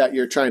tune that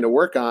you're trying to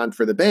work on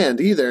for the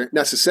band either,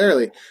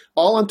 necessarily.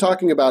 All I'm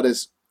talking about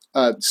is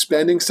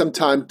spending some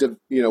time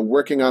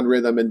working on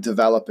rhythm and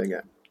developing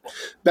it.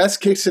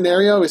 Best case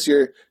scenario is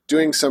you're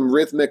doing some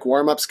rhythmic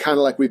warm-ups, kind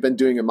of like we've been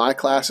doing in my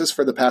classes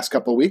for the past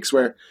couple of weeks,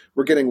 where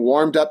we're getting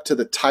warmed up to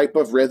the type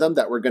of rhythm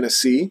that we're going to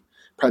see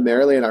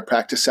primarily in our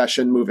practice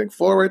session moving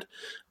forward.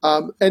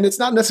 And it's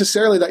not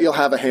necessarily that you'll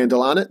have a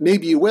handle on it.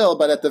 Maybe you will,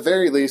 but at the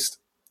very least,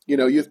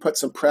 you've put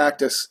some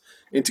practice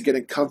into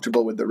getting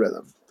comfortable with the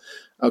rhythm.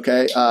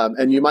 Okay.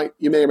 And you may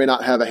or may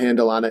not have a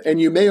handle on it, and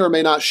you may or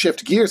may not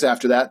shift gears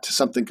after that to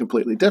something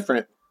completely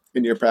different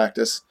in your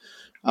practice.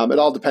 It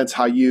all depends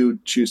how you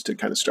choose to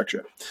kind of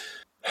structure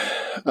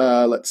it.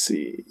 Let's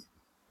see.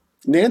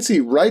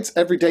 Nancy writes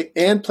every day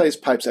and plays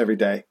pipes every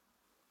day.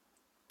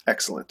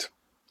 Excellent.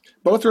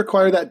 Both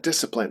require that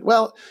discipline.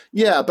 Well,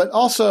 yeah, but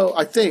also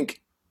I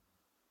think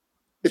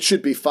it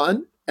should be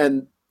fun.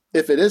 And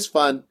if it is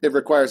fun, it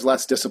requires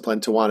less discipline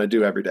to want to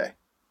do every day.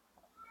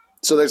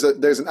 So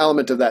there's an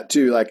element of that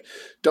too. Like,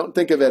 don't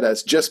think of it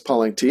as just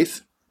pulling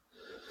teeth.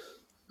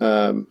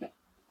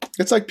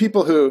 It's like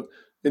people who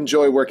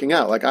enjoy working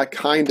out. Like I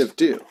kind of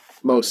do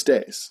most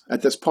days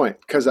at this point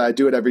because I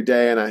do it every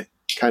day and I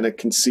kind of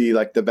can see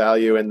like the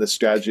value and the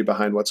strategy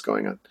behind what's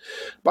going on.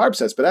 Barb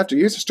says, but after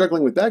years of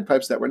struggling with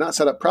bagpipes that were not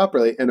set up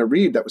properly and a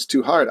reed that was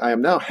too hard, I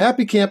am now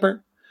happy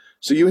camper.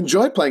 So you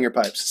enjoy playing your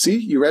pipes. See,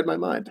 you read my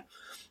mind.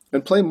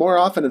 And play more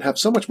often and have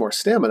so much more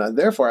stamina.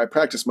 Therefore, I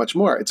practice much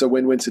more. It's a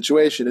win-win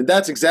situation. And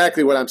that's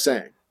exactly what I'm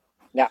saying.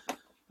 Yeah.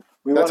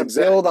 We want to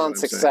build on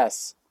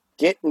success.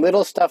 Get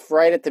little stuff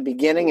right at the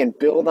beginning and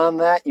build on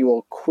that. You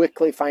will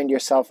quickly find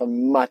yourself a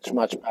much,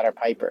 much better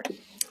piper.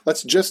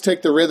 Let's just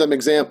take the rhythm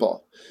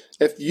example.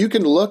 If you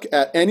can look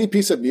at any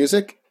piece of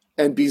music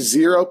and be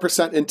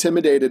 0%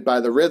 intimidated by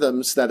the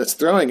rhythms that it's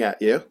throwing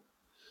at you,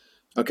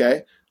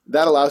 okay,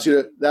 that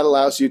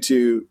allows you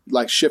to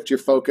like shift your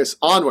focus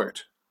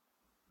onward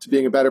to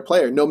being a better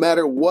player, no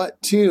matter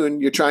what tune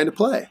you're trying to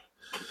play.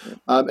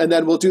 And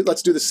then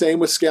let's do the same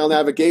with scale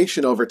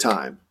navigation over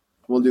time.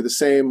 We'll do the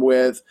same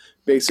with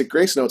basic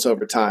grace notes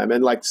over time.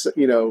 And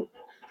the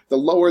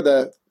lower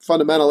the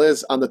fundamental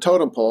is on the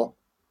totem pole,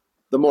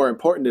 the more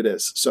important it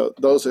is. So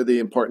those are the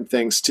important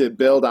things to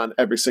build on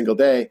every single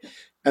day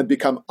and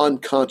become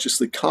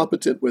unconsciously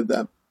competent with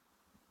them.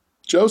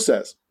 Joe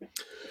says,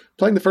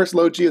 playing the first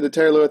low G of the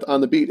Tereleuth on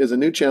the beat is a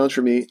new challenge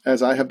for me,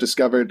 as I have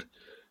discovered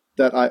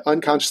that I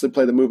unconsciously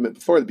play the movement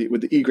before the beat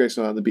with the E grace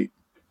note on the beat.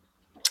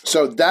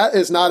 So that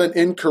is not an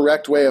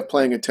incorrect way of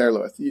playing a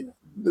Tereleuth.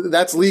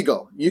 That's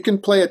legal. You can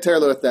play a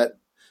Terlewith that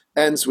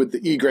ends with the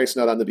E grace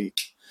note on the beat.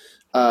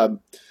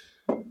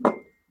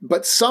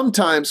 But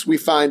sometimes we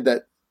find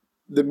that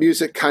the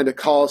music kind of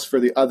calls for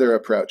the other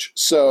approach.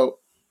 So,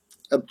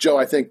 Joe,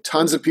 I think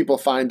tons of people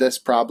find this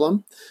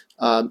problem.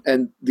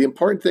 And the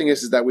important thing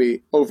is that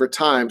we, over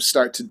time,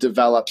 start to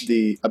develop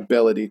the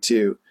ability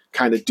to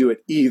kind of do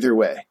it either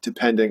way,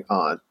 depending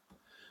on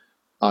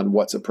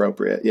what's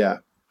appropriate. Yeah.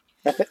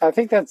 I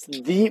think that's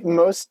the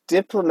most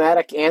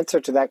diplomatic answer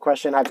to that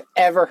question I've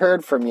ever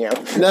heard from you.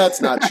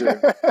 That's not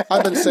true.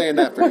 I've been saying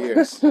that for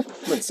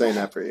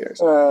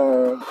years.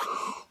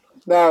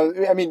 Now,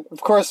 I mean,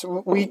 of course,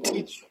 we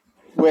teach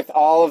with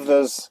all of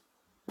those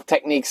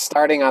techniques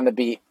starting on the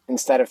beat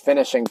instead of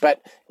finishing.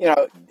 But,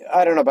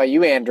 I don't know about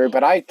you, Andrew,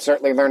 but I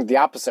certainly learned the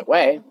opposite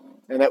way.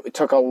 And it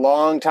took a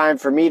long time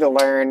for me to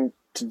learn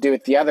to do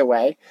it the other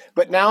way.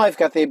 But now I've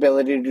got the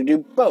ability to do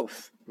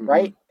both,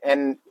 right?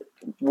 And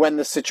when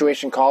the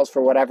situation calls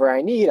for whatever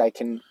I need, I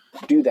can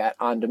do that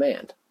on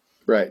demand.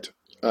 Right.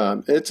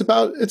 It's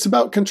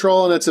about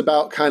control, and it's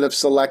about kind of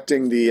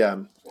selecting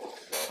the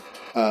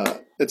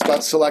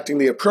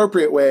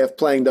appropriate way of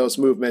playing those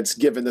movements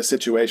given the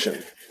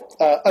situation.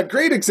 A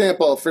great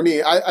example for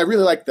me, I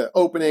really like the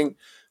opening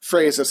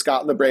phrase of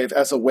Scotland the Brave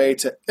as a way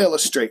to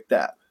illustrate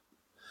that.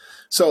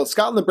 So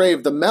Scotland the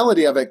Brave, the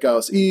melody of it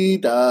goes E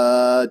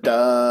da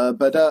da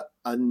ba da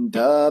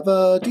unda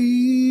ba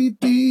dee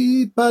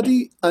dee ba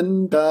dee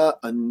unda,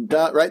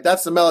 right?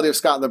 That's the melody of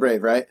Scotland the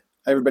Brave, right?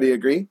 Everybody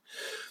agree?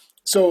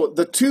 So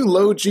the two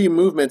low G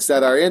movements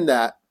that are in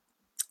that,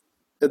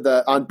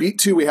 on beat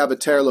 2 we have a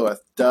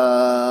Terlewith,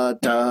 da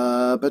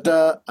da ba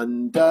da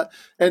unda,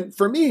 and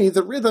for me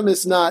the rhythm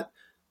is not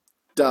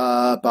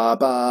da ba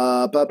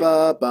ba ba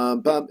ba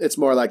bum bum. It's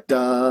more like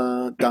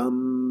da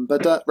dum ba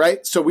da,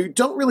 right? So we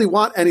don't really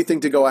want anything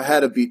to go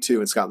ahead of beat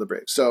 2 in Scotland the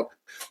Brave. So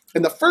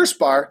in the first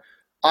bar,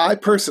 I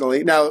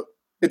personally, now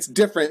it's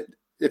different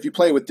if you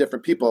play with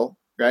different people,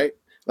 right?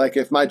 Like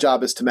if my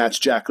job is to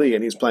match Jack Lee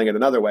and he's playing it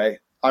another way,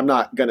 I'm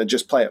not going to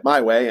just play it my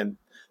way and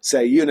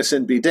say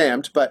unison be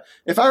damned. But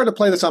if I were to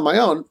play this on my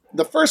own,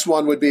 the first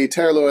one would be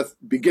Terlewith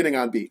beginning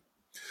on beat.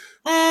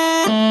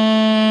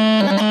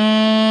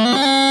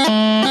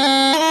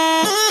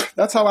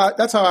 That's how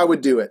I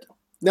would do it.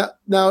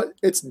 Now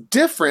it's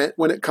different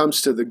when it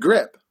comes to the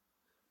grip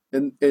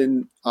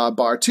in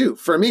bar 2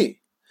 for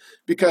me,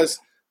 because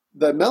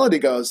the melody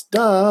goes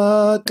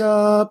da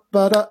da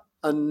ba da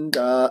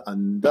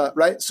unda,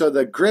 right? So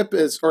the grip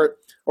is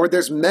or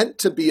there's meant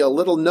to be a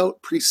little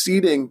note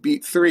preceding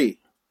beat 3.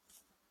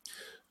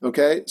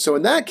 Okay, so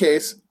in that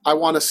case, I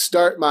want to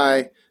start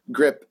my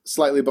grip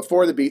slightly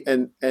before the beat,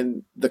 and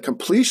the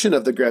completion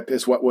of the grip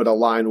is what would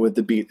align with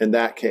the beat in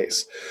that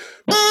case.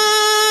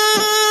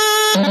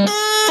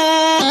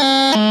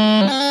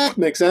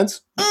 Make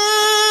sense?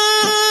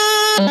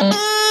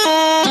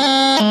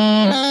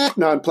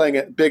 Now I'm playing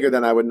it bigger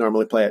than I would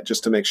normally play it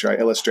just to make sure I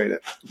illustrate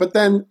it. But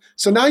then,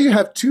 so now you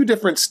have two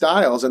different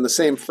styles in the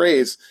same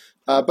phrase,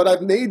 but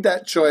I've made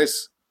that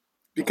choice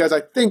because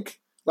I think,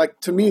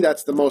 like, to me,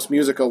 that's the most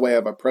musical way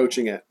of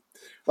approaching it.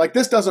 Like,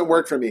 this doesn't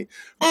work for me.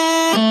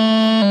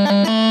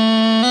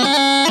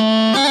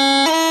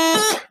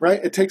 Right?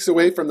 It takes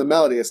away from the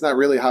melody. It's not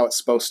really how it's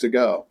supposed to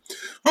go.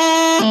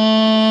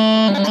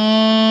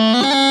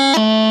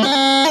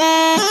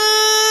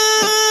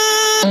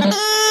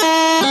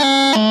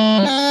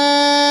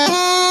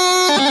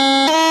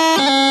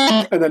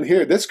 And then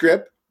here, this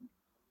grip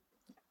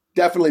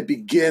definitely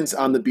begins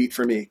on the beat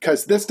for me,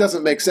 because this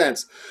doesn't make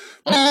sense.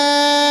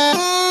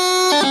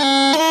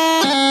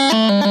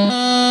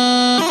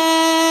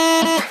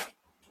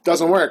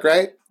 Doesn't work,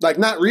 right? Like,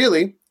 not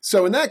really.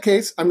 So in that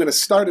case, I'm going to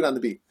start it on the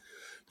beat.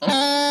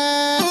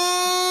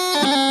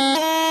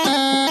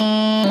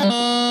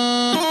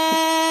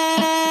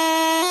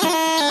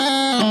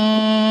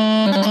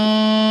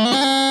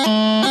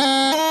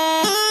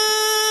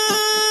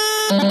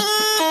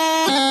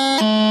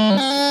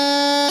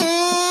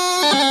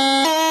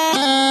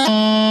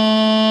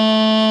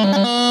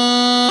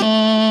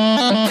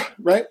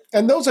 Right?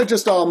 And those are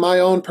just all my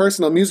own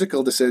personal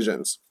musical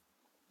decisions.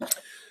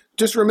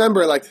 Just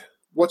remember, like,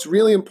 what's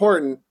really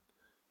important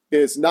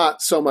is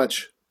not so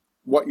much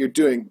what you're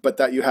doing, but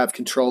that you have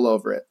control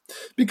over it.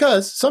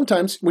 Because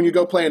sometimes when you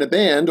go play in a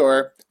band,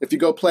 or if you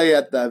go play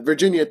at the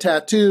Virginia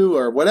Tattoo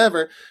or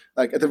whatever,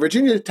 like at the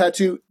Virginia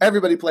Tattoo,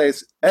 everybody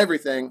plays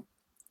everything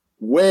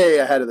way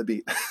ahead of the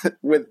beat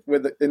with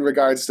in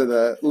regards to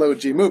the low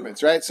G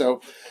movements, right?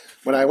 So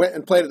when I went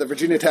and played at the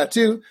Virginia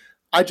Tattoo,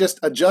 I just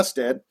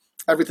adjusted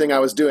everything I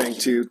was doing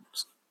to,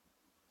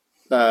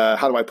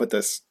 how do I put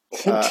this?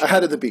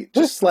 Ahead of the beat,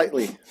 just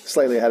slightly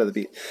ahead of the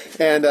beat,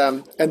 and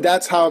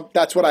that's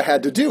what I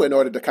had to do in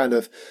order to kind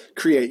of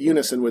create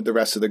unison with the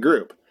rest of the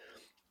group,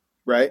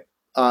 right?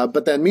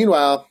 But then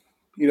meanwhile,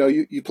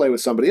 you play with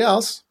somebody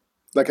else.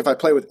 Like if I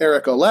play with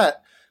Eric Olette,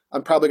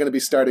 I'm probably going to be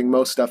starting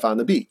most stuff on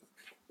the beat,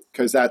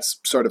 because that's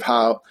sort of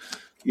how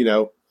he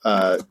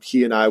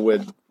and I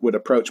would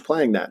approach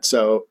playing that.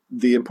 So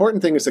the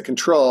important thing is to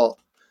control,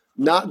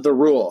 not the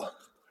rule,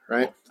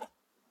 right?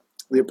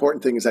 The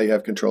important thing is that you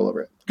have control over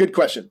it. Good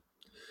question.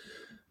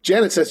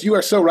 Janet says, you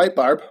are so right,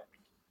 Barb.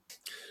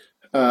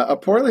 A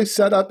poorly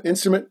set up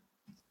instrument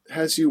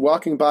has you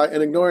walking by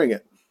and ignoring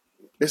it.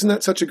 Isn't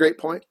that such a great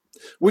point?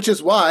 Which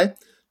is why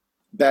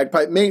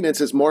bagpipe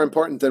maintenance is more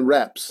important than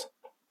reps,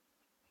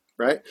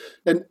 right?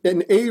 And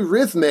an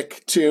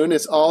arrhythmic tune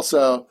is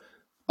also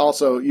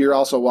you're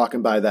also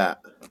walking by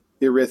that.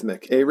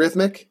 Arrhythmic.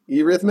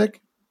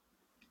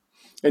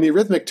 An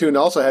arrhythmic tune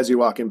also has you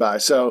walking by.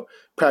 So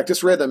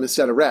practice rhythm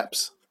instead of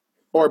reps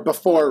or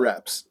before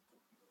reps.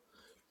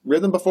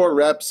 Rhythm before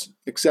reps,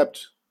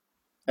 except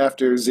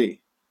after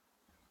Z.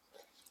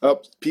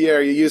 Oh,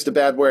 Pierre, you used a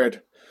bad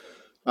word.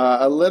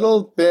 A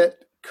little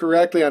bit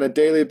correctly on a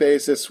daily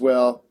basis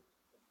will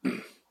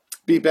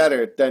be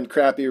better than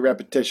crappy,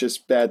 repetitious,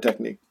 bad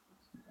technique.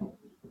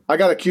 I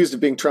got accused of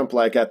being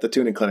Trump-like at the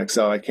tuning clinic,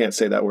 so I can't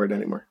say that word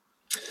anymore.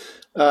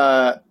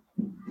 Bob's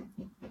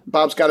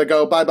got to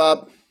go. Bye,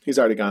 Bob. He's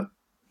already gone.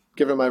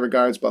 Give him my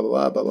regards, blah,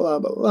 blah, blah, blah, blah,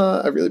 blah,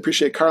 blah. I really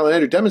appreciate Carl and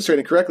Andrew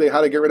demonstrating correctly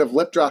how to get rid of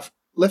lift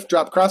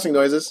drop crossing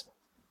noises.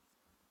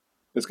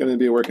 It's going to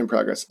be a work in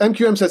progress.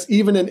 MQM says,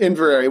 even in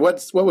Inverary.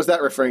 What was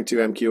that referring to,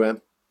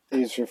 MQM?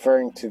 He's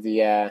referring to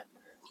the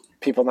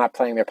people not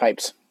playing their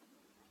pipes.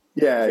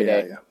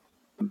 Yeah.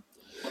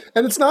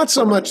 And it's not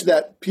so much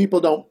that people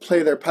don't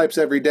play their pipes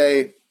every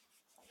day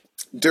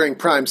during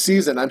prime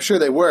season. I'm sure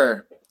they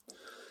were.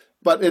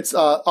 But it's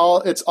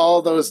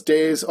all those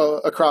days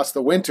across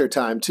the winter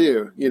time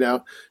too, you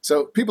know.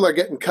 So people are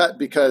getting cut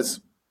because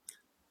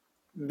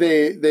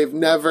they've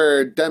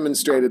never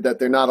demonstrated that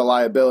they're not a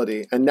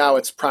liability, and now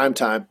it's prime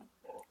time.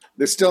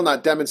 They're still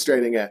not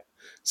demonstrating it.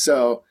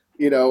 So,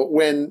 you know,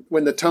 when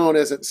the tone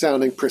isn't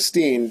sounding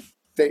pristine,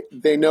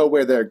 they know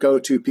where their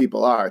go-to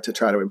people are to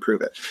try to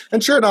improve it.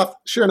 And sure enough,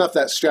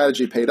 that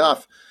strategy paid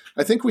off.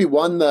 I think we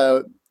won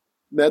the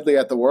medley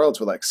at the Worlds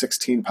with like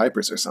 16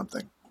 pipers or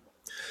something,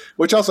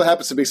 which also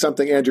happens to be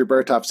something Andrew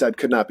Berthoff said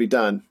could not be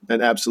done,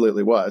 and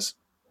absolutely was.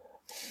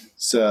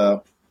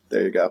 So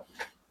there you go.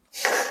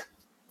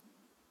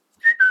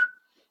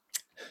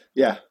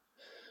 Yeah.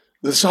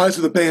 The size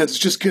of the bands is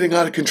just getting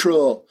out of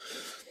control.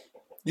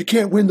 You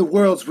can't win the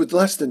Worlds with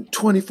less than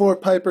 24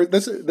 pipers.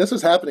 This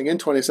was happening in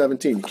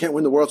 2017. You can't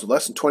win the Worlds with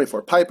less than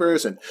 24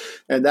 pipers, and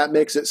that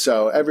makes it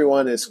so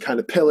everyone is kind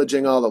of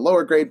pillaging all the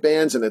lower grade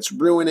bands, and it's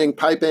ruining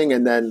piping,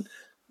 and then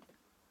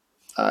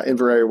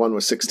Inverary won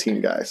with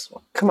 16 guys.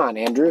 Come on,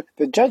 Andrew.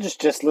 The judges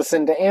just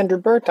listened to Andrew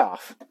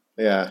Berthoff.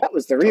 Yeah. That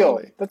was the real.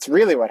 Totally. That's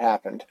really what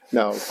happened.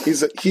 No,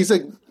 he's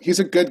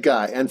a good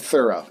guy and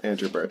thorough,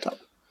 Andrew Berthoff.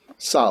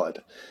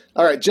 Solid.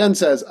 All right, Jen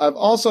says, I've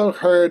also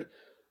heard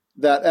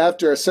that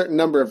after a certain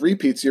number of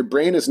repeats, your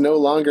brain is no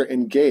longer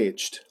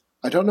engaged.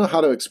 I don't know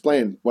how to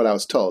explain what I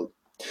was told.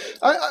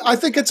 I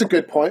think it's a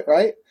good point,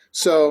 right?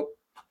 So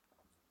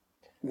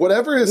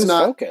whatever is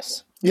not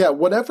focus. Yeah,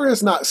 whatever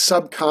is not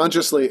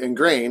subconsciously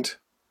ingrained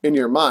in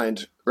your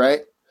mind,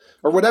 right?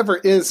 Or whatever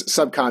is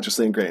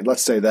subconsciously ingrained,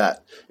 let's say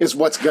that, is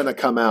what's going to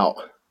come out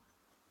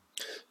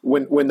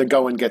when the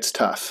going gets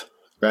tough,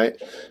 right?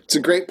 It's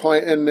a great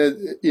point, and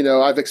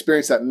I've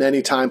experienced that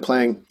many times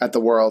playing at the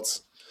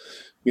Worlds.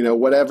 You know,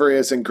 whatever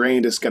is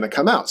ingrained is going to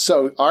come out.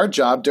 So our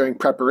job during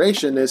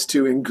preparation is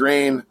to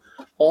ingrain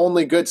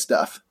only good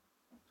stuff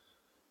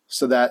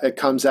so that it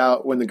comes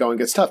out when the going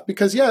gets tough.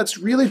 Because, yeah, it's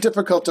really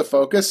difficult to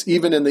focus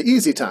even in the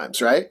easy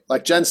times, right?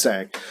 Like Jen's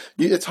saying,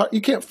 it's hard.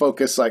 You can't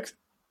focus like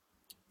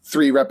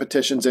 3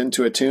 repetitions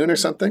into a tune or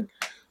something,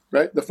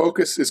 right? The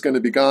focus is going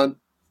to be gone.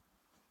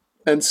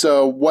 And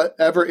so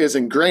whatever is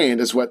ingrained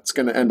is what's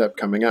going to end up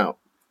coming out.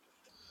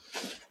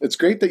 It's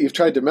great that you've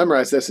tried to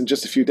memorize this in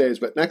just a few days,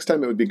 but next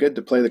time it would be good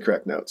to play the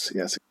correct notes.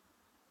 Yes.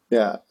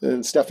 Yeah.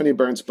 And Stephanie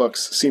Burns'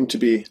 books seem to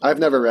be, I've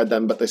never read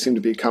them, but they seem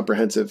to be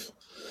comprehensive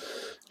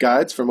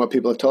guides from what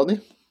people have told me.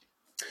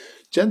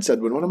 Jen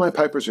said, when one of my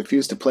pipers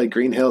refused to play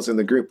Green Hills in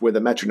the group with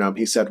a metronome,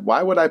 he said,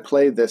 why would I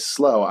play this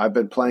slow? I've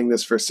been playing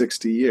this for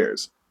 60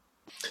 years.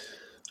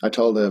 I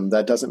told him,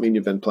 that doesn't mean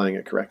you've been playing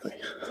it correctly.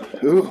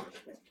 Ooh.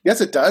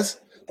 Yes, it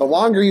does. The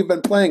longer you've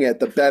been playing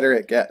it, the better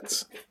it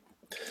gets.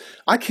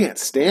 I can't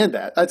stand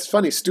that. It's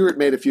funny. Stuart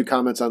made a few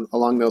comments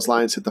along those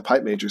lines at the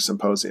Pipe Major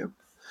Symposium.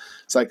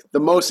 It's like the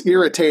most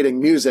irritating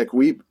music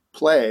we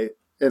play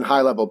in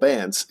high-level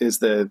bands is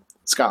the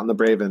Scott and the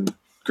Brave and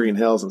Green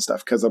Hills and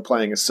stuff because the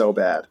playing is so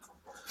bad.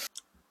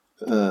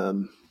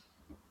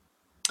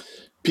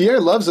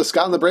 Pierre loves the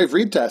Scott and the Brave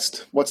reed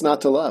test. What's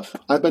not to love?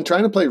 I've been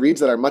trying to play reeds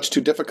that are much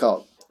too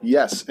difficult.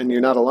 Yes, and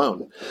you're not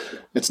alone.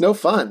 It's no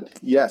fun.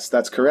 Yes,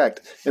 that's correct.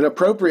 An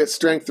appropriate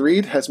strength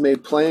reed has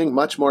made playing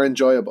much more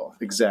enjoyable.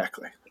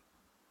 Exactly.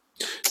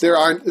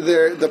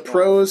 The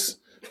pros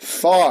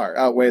far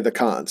outweigh the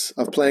cons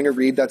of playing a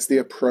reed that's the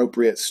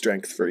appropriate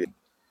strength for you.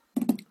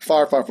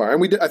 Far, far, far.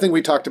 And I think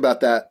we talked about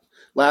that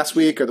last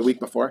week or the week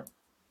before.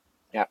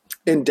 Yeah.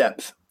 In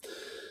depth.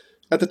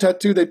 At the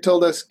tattoo, they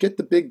told us, get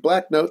the big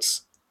black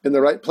notes in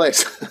the right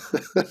place.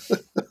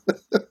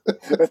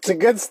 That's a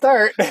good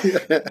start.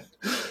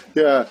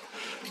 Yeah,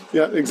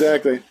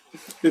 exactly.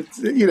 It's,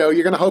 you're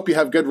going to hope you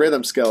have good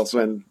rhythm skills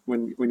when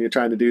you're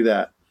trying to do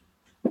that.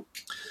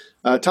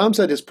 Tom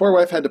said his poor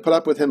wife had to put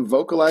up with him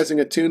vocalizing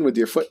a tune with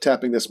your foot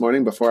tapping this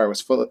morning before I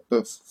was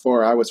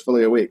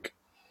fully awake.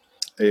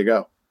 There you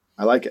go.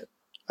 I like it.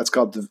 That's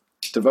called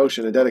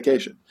devotion and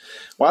dedication.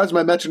 Why does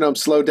my metronome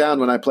slow down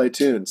when I play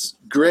tunes?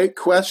 Great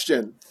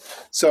question.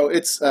 So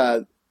it's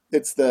the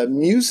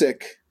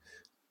music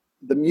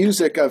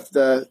of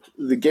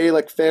the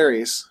Gaelic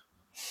fairies.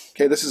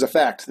 Okay, this is a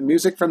fact. The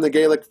music from the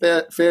Gaelic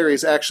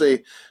fairies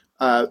actually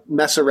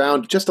mess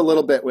around just a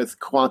little bit with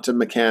quantum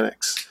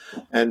mechanics.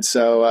 And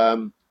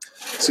so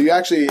you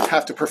actually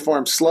have to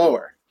perform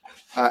slower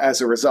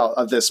as a result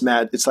of this.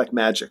 It's like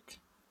magic,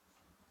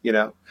 you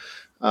know?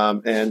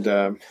 And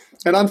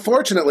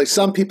unfortunately,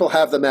 some people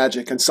have the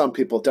magic and some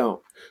people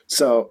don't.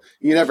 So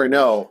you never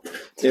know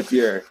if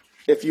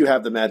you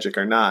have the magic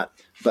or not.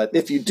 But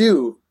if you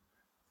do,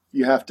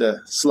 you have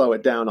to slow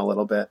it down a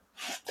little bit.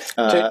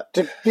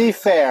 To be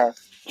fair,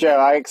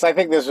 Joe, because I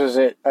think this was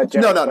a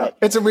joke. No.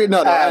 It's a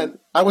no.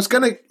 I was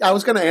gonna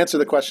answer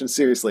the question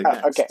seriously.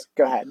 Next. Okay,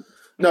 go ahead.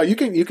 No, you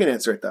can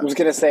answer it though. I was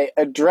gonna say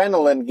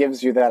adrenaline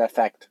gives you that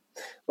effect,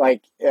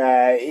 like,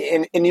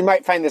 and you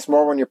might find this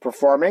more when you're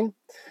performing,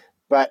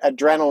 but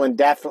adrenaline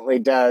definitely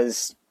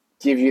does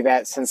give you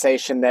that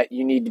sensation that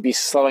you need to be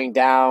slowing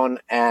down,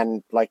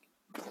 and like,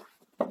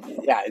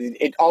 yeah,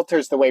 it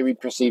alters the way we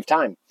perceive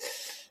time,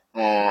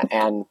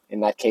 and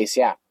in that case,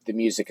 yeah, the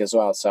music as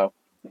well. So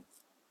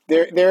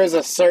there is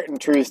a certain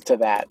truth to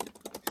that,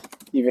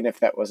 even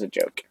if that was a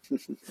joke.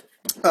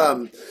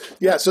 The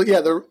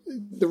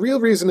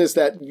real reason is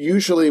that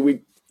usually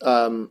we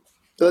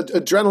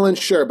adrenaline,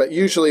 sure, but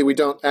usually we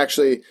don't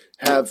actually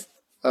have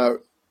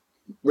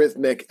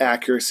rhythmic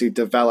accuracy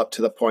developed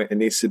to the point it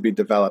needs to be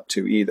developed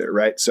to either,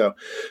 right? So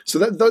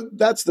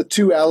that's the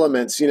two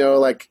elements, you know,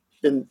 like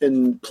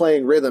in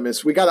playing rhythm,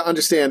 is we got to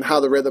understand how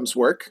the rhythms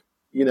work,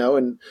 you know,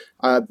 and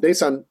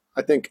based on,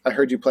 I think I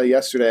heard you play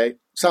yesterday,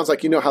 sounds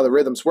like you know how the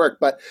rhythms work,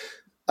 but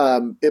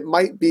it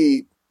might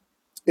be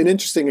an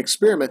interesting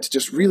experiment to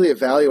just really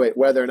evaluate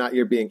whether or not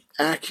you're being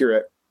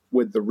accurate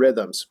with the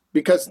rhythms,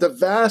 because the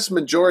vast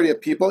majority of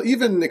people,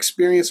 even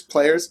experienced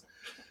players,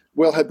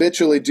 will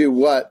habitually do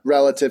what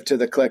relative to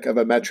the click of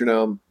a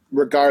metronome,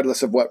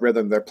 regardless of what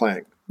rhythm they're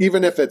playing.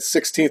 Even if it's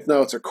 16th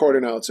notes or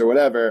quarter notes or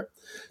whatever,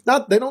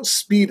 they don't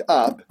speed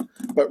up,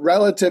 but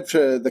relative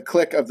to the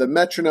click of the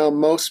metronome,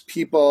 most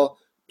people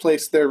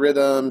place their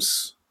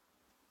rhythms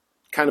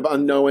kind of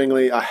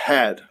unknowingly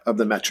ahead of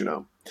the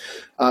metronome.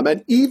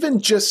 And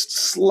even just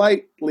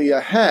slightly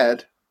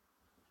ahead,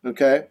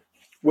 okay,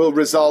 will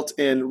result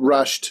in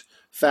rushed,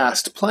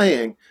 fast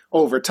playing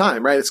over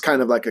time, right? It's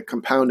kind of like a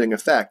compounding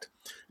effect.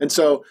 And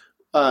so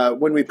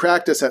when we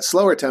practice at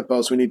slower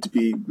tempos, we need to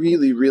be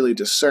really, really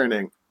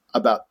discerning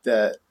about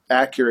the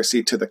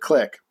accuracy to the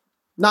click.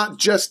 Not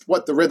just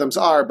what the rhythms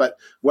are, but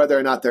whether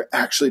or not they're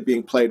actually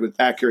being played with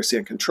accuracy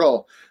and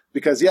control.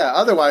 Because, yeah,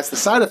 otherwise the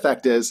side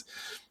effect is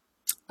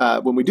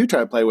when we do try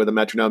to play with a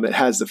metronome, it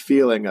has the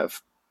feeling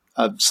of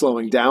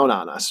slowing down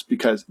on us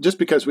because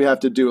we have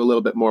to do a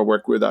little bit more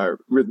work with our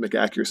rhythmic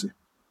accuracy.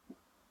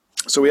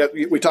 So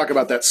we talk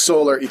about that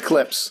solar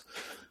eclipse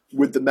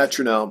with the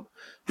metronome.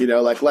 You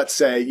know, like let's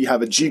say you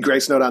have a G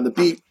grace note on the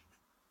beat.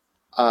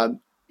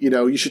 You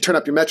know, you should turn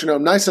up your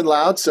metronome nice and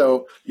loud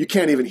so you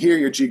can't even hear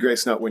your G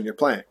grace note when you're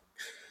playing,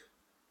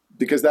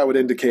 because that would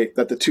indicate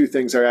that the two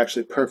things are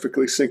actually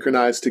perfectly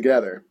synchronized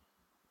together.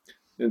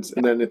 And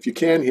then if you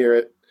can hear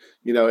it,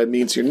 you know, it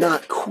means you're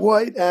not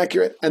quite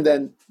accurate. And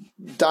then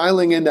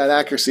dialing in that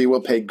accuracy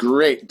will pay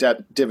great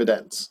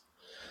dividends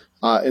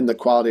in the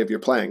quality of your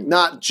playing,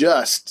 not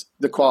just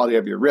the quality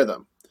of your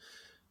rhythm.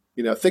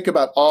 You know, think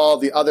about all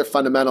the other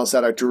fundamentals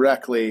that are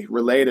directly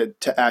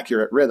related to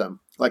accurate rhythm.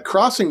 Like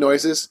crossing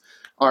noises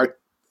are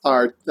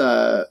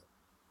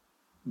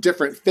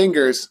different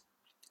fingers,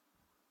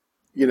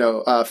 you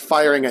know,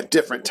 firing at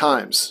different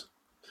times.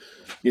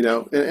 You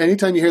know,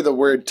 anytime you hear the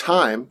word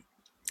time,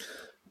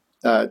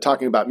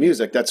 talking about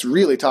music, that's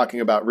really talking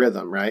about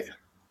rhythm, right?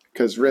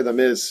 Because rhythm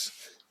is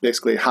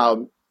basically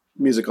how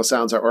musical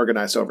sounds are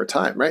organized over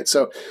time, right?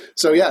 So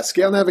yeah,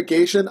 scale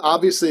navigation,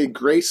 obviously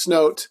grace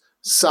note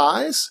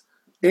size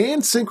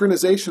and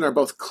synchronization are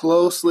both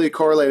closely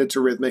correlated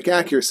to rhythmic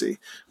accuracy.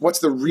 What's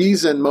the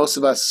reason most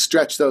of us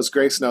stretch those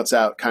grace notes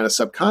out kind of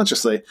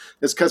subconsciously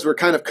is because we're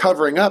kind of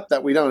covering up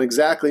that we don't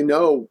exactly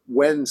know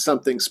when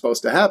something's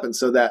supposed to happen,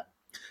 so that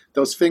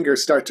those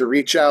fingers start to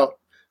reach out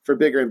for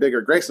bigger and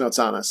bigger grace notes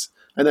on us.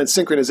 And then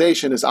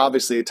synchronization is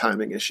obviously a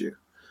timing issue.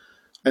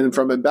 And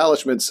from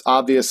embellishments,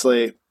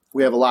 obviously,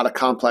 we have a lot of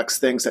complex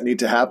things that need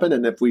to happen.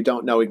 And if we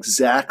don't know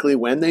exactly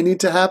when they need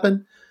to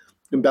happen,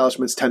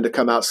 embellishments tend to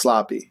come out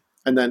sloppy.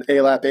 And then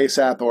ALAP,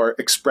 ASAP, or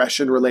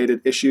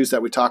expression-related issues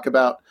that we talk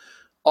about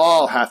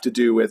all have to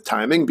do with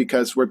timing,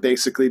 because we're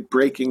basically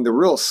breaking the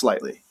rules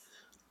slightly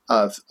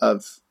of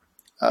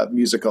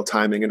musical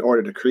timing in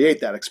order to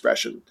create that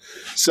expression.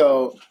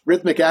 So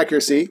rhythmic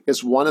accuracy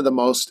is one of the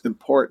most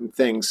important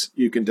things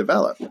you can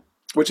develop,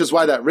 which is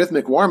why that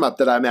rhythmic warm-up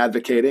that I'm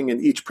advocating in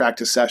each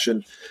practice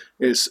session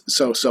is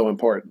so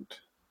important.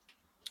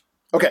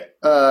 Okay.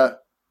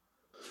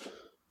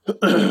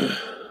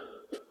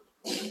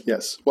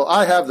 Yes. Well,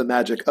 I have the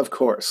magic, of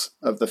course,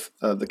 of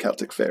the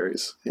Celtic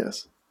fairies.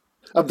 Yes.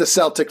 Of the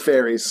Celtic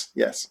fairies.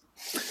 Yes.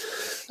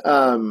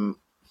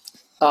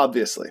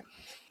 Obviously.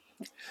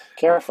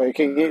 Careful, you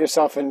can get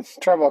yourself in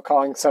trouble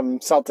calling some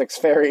Celtics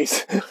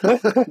fairies.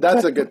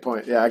 That's a good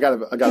point. Yeah, I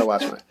gotta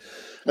watch my,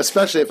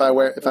 especially if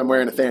I'm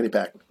wearing a fanny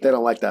pack. They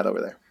don't like that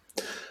over there.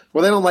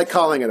 Well, they don't like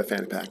calling it a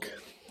fanny pack.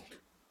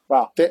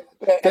 Well,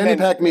 fanny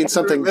pack means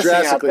something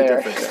drastically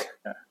there. different.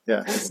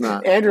 Yeah, it's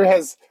not. Andrew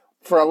has,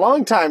 for a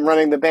long time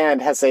running the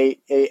band, has a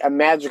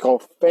magical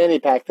fanny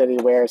pack that he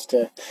wears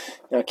to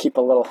keep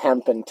a little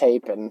hemp and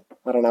tape and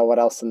I don't know what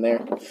else in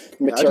there.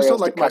 Yeah, I just don't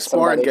like my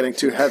sporran getting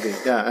too heavy.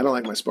 Yeah, I don't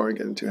like my sporran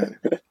getting too heavy.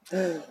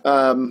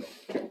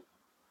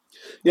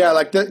 Yeah,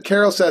 like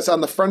Carol says,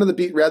 on the front of the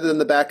beat rather than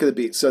the back of the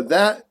beat. So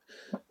that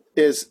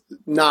is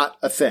not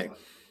a thing.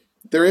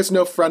 There is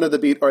no front of the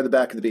beat or the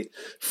back of the beat.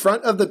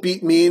 Front of the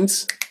beat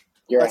means,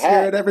 let's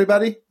hear it,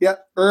 everybody. Yeah,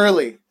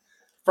 early.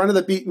 Front of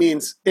the beat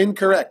means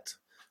incorrect.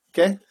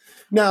 Okay?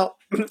 Now,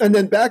 and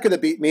then back of the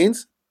beat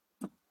means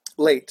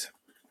late.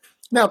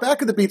 Now,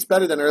 back of the beat's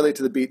better than early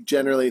to the beat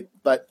generally,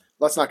 but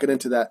let's not get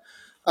into that.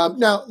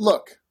 Now,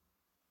 look,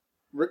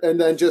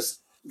 and then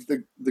just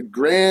the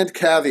grand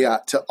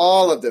caveat to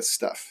all of this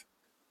stuff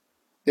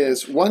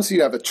is once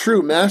you have a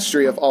true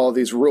mastery of all of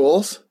these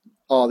rules,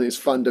 all these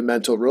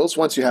fundamental rules,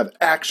 once you have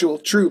actual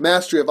true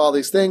mastery of all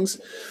these things,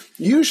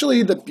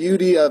 usually the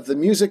beauty of the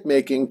music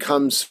making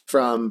comes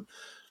from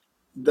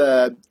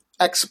the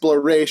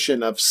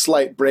exploration of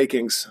slight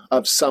breakings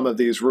of some of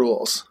these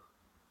rules.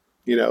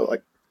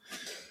 Like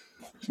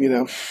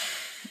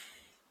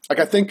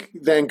I think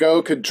Van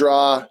Gogh could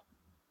draw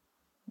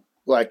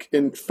like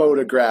in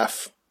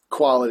photograph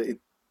quality,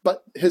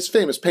 but his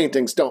famous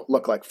paintings don't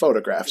look like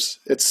photographs.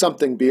 It's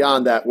something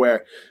beyond that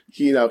where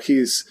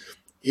he's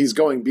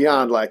going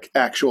beyond like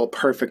actual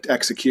perfect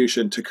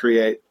execution to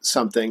create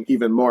something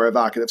even more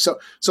evocative. So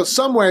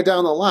somewhere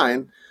down the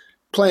line,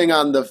 playing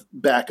on the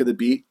back of the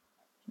beat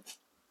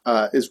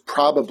is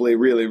probably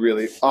really,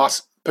 really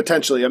awesome,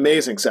 potentially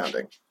amazing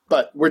sounding.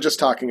 But we're just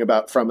talking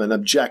about from an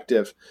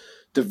objective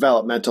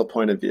developmental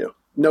point of view.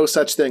 No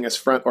such thing as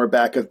front or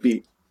back of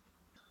beat.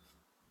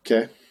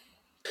 Okay?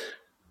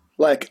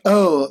 Like,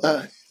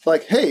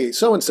 hey,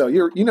 so-and-so,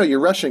 you're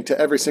rushing to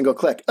every single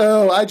click.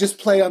 Oh, I just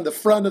play on the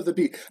front of the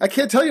beat. I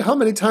can't tell you how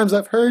many times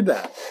I've heard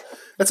that.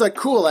 It's like,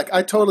 cool, like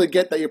I totally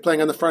get that you're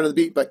playing on the front of the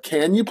beat, but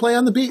can you play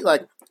on the beat?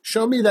 Like,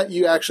 show me that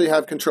you actually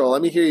have control.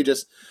 Let me hear you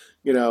just,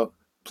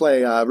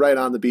 play right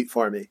on the beat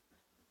for me.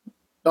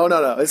 Oh,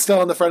 no, it's still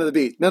on the front of the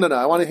beat. No,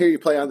 I want to hear you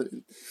play on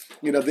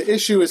the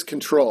issue is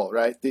control,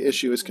 right? The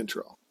issue is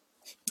control.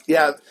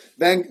 Yeah,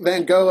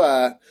 Van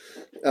Gogh,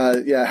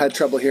 had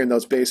trouble hearing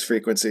those bass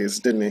frequencies,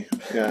 didn't he?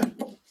 Yeah.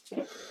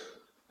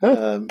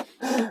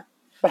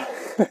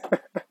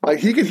 Like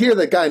he could hear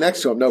the guy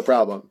next to him, no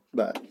problem.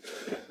 But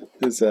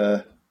it's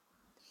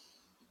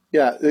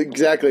yeah,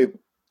 exactly.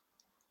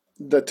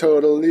 The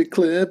total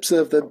eclipse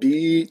of the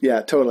beat.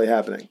 Yeah, totally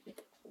happening.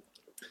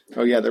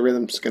 Oh yeah, the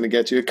rhythm's going to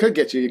get you. It could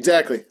get you,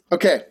 exactly.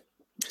 Okay.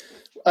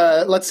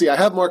 Let's see. I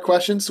have more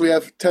questions. We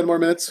have 10 more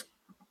minutes.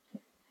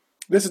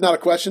 This is not a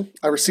question.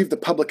 I received the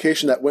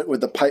publication that went with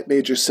the Pipe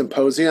Major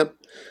Symposium.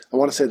 I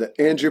want to say that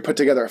Andrew put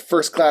together a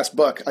first-class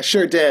book. I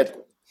sure did.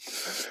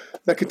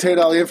 That contained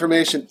all the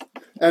information.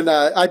 And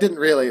I didn't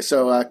really.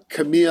 So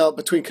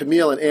between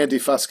Camille and Andy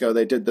Fusco,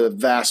 they did the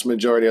vast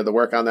majority of the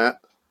work on that.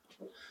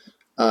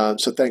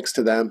 So thanks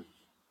to them.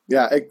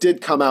 Yeah, it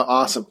did come out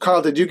awesome.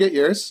 Carl, did you get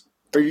yours?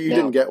 Or you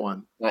didn't get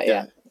one? Not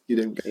yet. You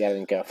didn't get. Yeah, I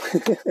didn't go.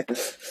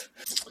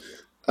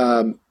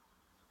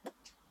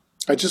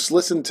 I just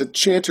listened to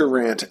Chanter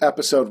Rant,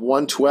 episode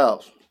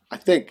 112. I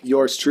think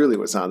yours truly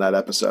was on that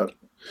episode.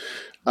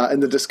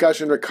 And the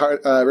discussion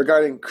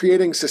regarding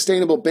creating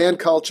sustainable band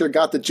culture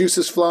got the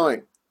juices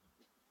flowing.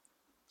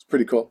 It's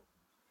pretty cool.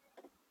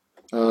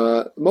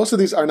 Most of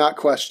these are not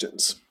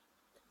questions.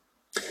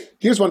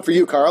 Here's one for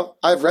you, Carl.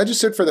 I've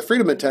registered for the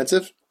Freedom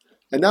Intensive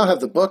and now have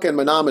the book and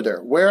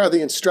manometer. Where are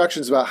the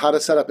instructions about how to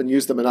set up and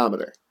use the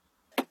manometer?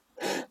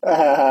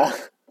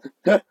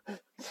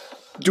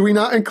 Do we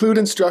not include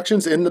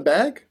instructions in the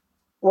bag?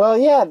 Well,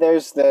 yeah,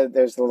 there's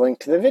the link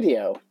to the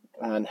video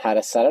on how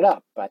to set it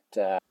up, but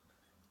yeah.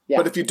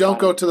 But if you don't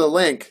go to the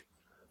link,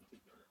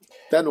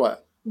 then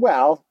what?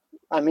 Well,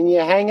 I mean,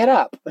 you hang it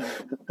up.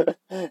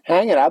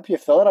 Hang it up, you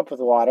fill it up with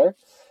water.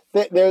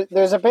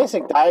 There's a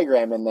basic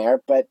diagram in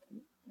there, but,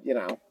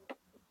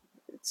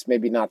 it's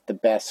maybe not the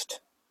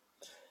best.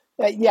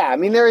 Yeah, I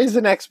mean, there is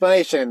an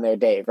explanation in there,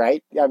 Dave,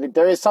 right? I mean,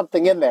 there is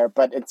something in there,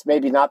 but it's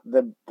maybe not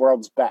the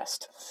world's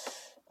best.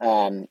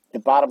 The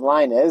bottom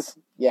line is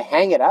you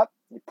hang it up,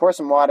 you pour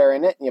some water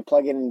in it, and you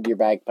plug it into your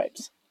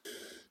bagpipes.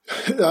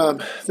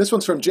 This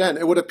one's from Jen.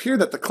 It would appear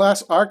that the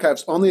class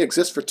archives only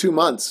exist for 2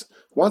 months.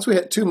 Once we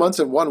hit 2 months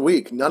and 1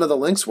 week, none of the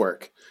links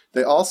work.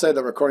 They all say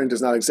the recording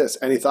does not exist.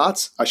 Any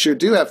thoughts? I sure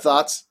do have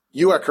thoughts.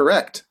 You are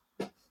correct.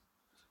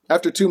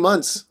 After 2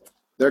 months,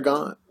 they're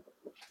gone.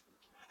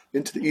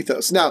 Into the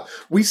ethos. Now,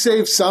 we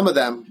saved some of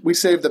them. We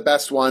saved the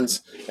best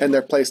ones, and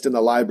they're placed in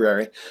the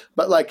library.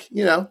 But,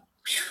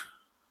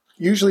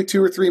 usually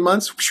 2 or 3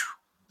 months,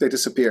 they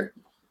disappear.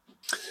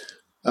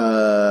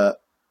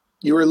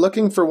 You were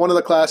looking for one of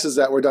the classes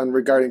that were done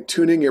regarding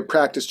tuning your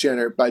practice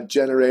generator by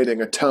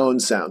generating a tone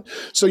sound.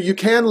 So you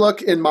can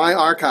look in my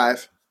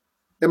archive,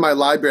 in my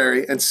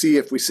library, and see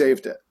if we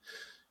saved it.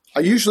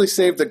 I usually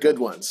save the good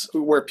ones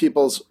where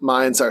people's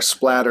minds are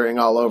splattering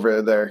all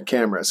over their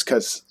cameras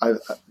because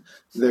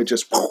they're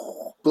just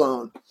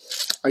blown.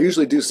 I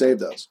usually do save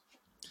those.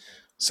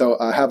 So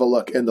have a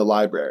look in the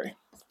library.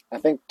 I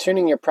think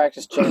tuning your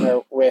practice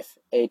generator with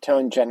a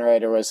tone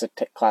generator was a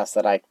class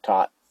that I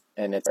taught.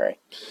 And it's very.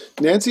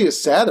 Nancy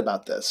is sad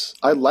about this.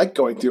 I like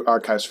going through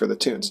archives for the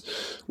tunes.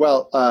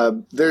 Well,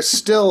 there's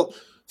still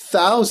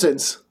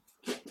thousands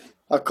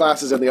of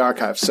classes in the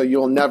archive, so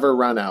you'll never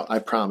run out, I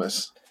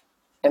promise.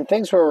 And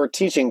things where we're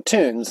teaching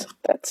tunes,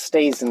 that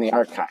stays in the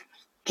archive.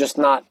 Just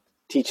not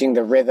teaching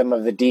the rhythm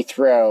of the D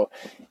throw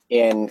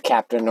in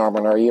Captain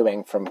Norman or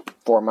Ewing from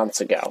 4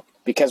 months ago.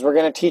 Because we're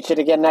going to teach it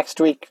again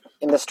next week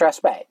in the Stress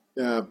Bay.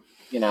 Yeah.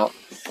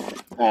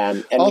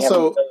 And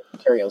also, we have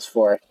materials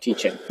for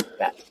teaching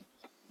that.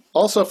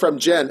 Also from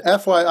Jen,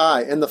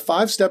 FYI, in the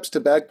 5 Steps to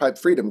Bagpipe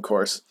Freedom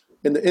course,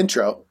 in the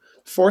intro,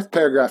 4th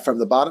paragraph from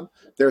the bottom,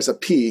 there's a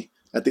P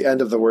at the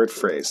end of the word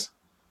phrase.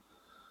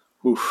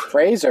 Oof.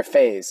 Phrase or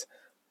phase?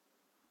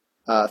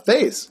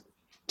 Phase.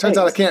 Turns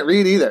out I can't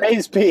read either.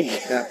 Phase P.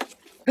 Yeah.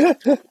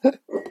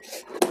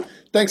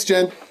 Thanks,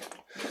 Jen.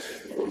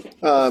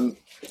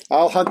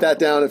 I'll hunt that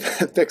down and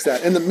fix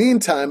that. In the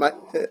meantime,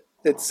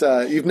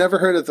 you've never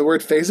heard of the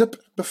word phase-up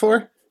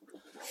before?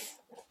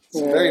 It's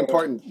a very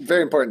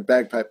important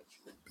bagpipe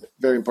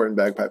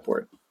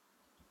word.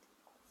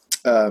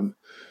 So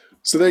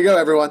there you go,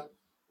 everyone.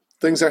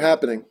 Things are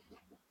happening.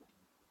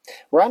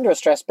 We're under a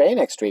Stress Bay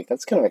next week.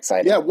 That's kind of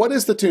exciting. Yeah, what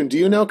is the tune? Do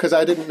you know? Because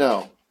I didn't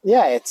know.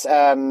 Yeah, it's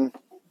that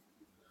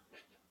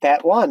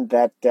one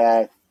that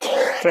I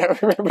don't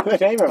remember the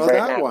name of right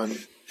now. That one.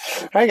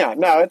 Hang on.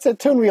 No, it's a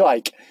tune we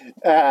like.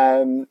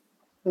 We're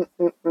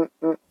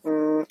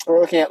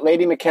looking at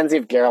Lady Mackenzie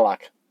of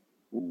Gairloch.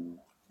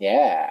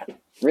 Yeah.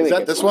 Really is that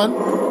good. This one?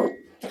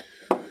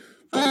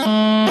 I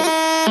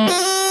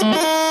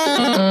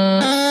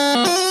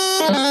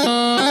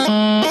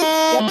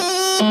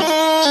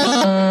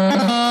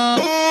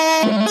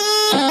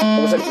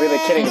wasn't really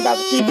kidding about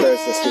the deep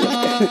throws this week.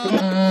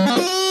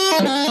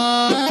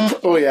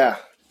 Oh, yeah.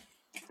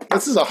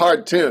 This is a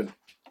hard tune.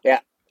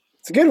 Yeah.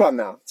 It's a good one,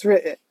 though. It's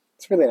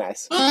really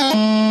nice.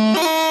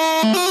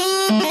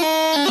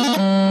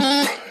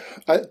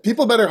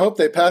 People better hope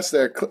they pass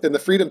their in the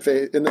freedom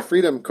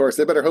course.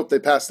 They better hope they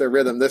pass their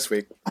rhythm this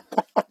week,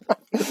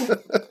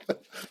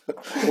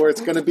 or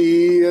it's gonna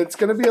be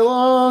a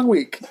long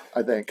week.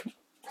 I think.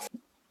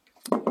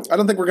 I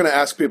don't think we're gonna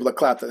ask people to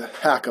clap the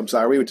hackums,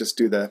 are we? We would just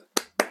do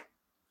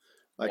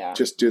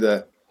just do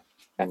the.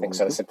 I think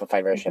so. The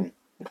simplified version,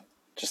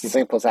 just as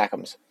simple as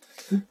hackums.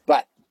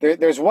 But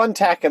there's one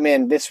tackum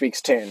in this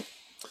week's tune.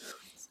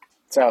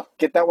 So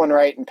get that one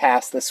right and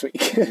pass this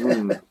week.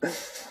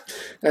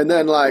 And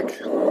then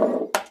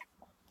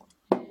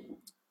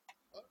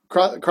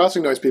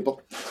crossing noise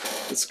people.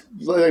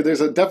 There's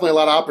definitely a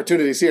lot of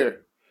opportunities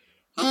here.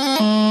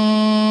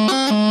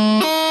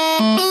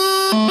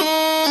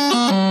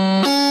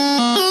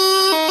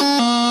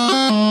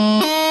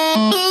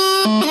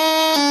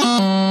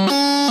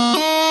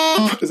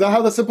 Is that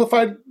how the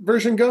simplified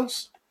version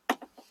goes?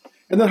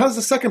 And then how does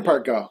the second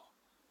part go?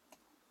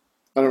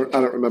 I don't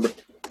remember.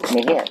 I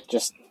mean, here,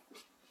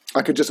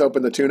 I could just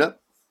open the tune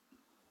up.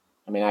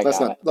 I mean, got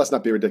it. Let's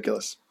not be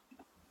ridiculous.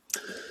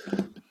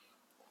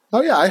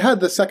 Oh yeah, I had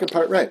the second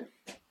part right.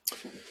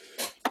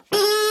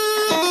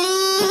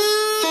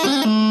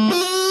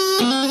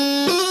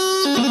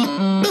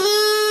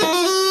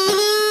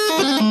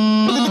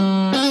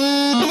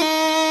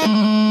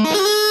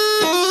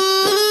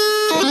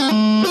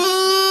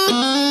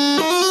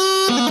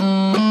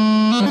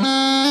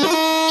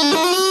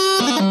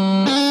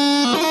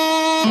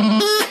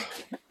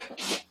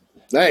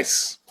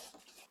 Nice.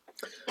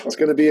 It's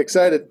going to be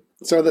excited.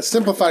 So the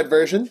simplified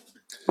version.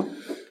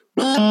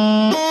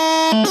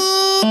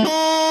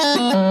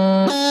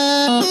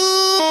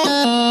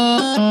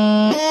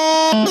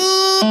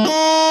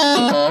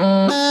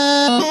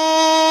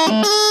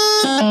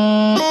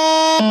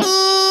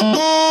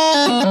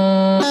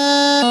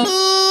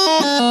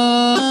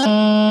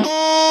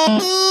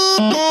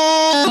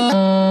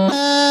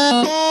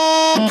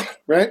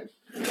 Right?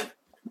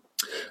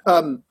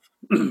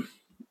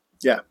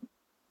 Yeah.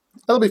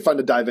 That'll be fun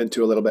to dive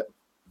into a little bit.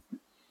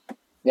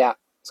 Yeah,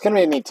 it's going to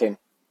be a neat tune.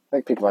 I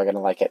think people are going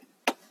to like it.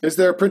 Is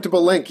there a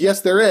printable link?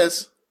 Yes, there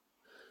is.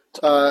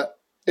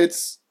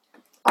 It's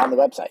on the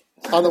website.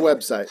 On the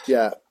website,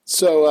 yeah.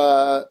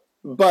 So,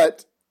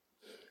 but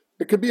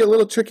it could be a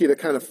little tricky to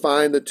kind of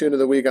find the tune of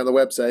the week on the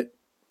website,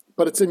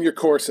 but it's in your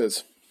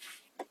courses.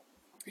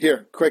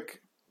 Here,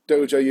 quick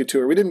Dojo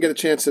U-Tour. We didn't get a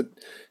chance to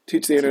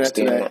teach the internet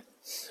today.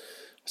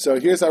 So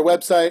here's our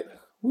website.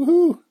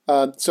 Woohoo!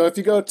 So if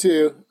you go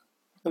to,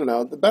 I don't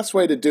know, the best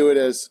way to do it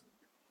is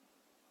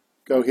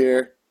go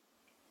here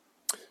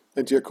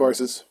into your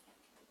courses,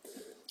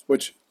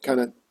 which kind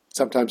of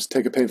sometimes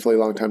take a painfully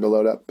long time to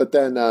load up. But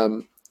then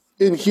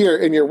in here,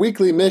 in your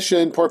weekly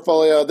mission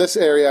portfolio, this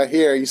area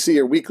here, you see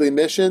your weekly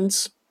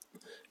missions.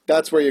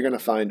 That's where you're going to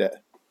find it.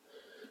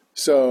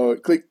 So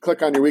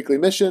click on your weekly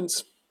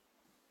missions,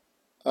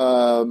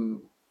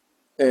 and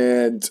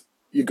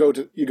you go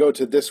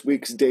to this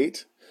week's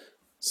date.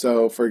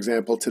 So, for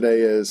example, today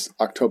is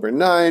October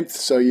 9th,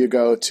 so you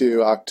go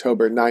to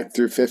October 9th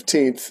through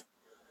 15th,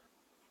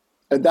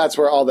 and that's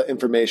where all the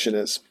information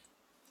is.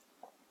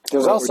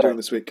 There's what also we're doing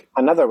this week.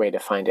 Another way to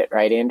find it,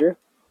 right, Andrew?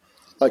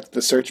 Like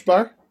the search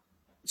bar?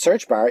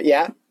 Search bar,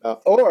 yeah. Oh.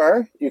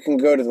 Or you can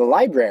go to the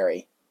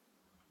library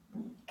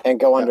and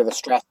go under the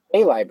Stress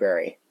A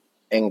library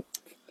and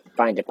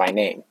find it by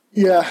name.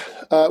 Yeah.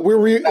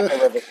 Wherever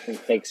everything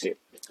takes you.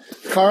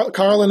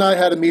 Carl and I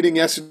had a meeting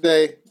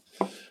yesterday.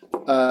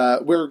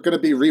 We're going to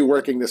be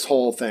reworking this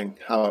whole thing,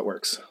 how it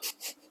works.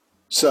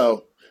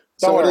 So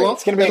Don't worry,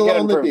 it's going to be a good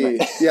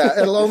improvement.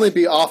 It'll only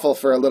be awful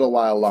for a little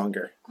while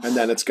longer, and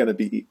then it's going to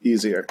be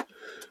easier.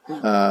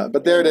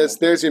 But there it is.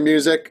 There's your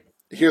music.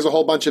 Here's a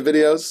whole bunch of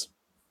videos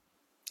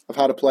of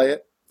how to play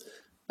it.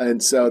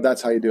 And so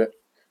that's how you do it.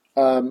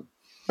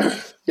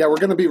 Yeah, we're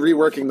going to be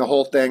reworking the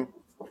whole thing.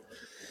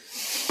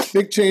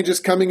 Big changes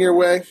coming your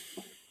way.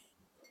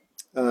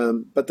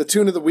 But the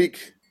tune of the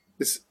week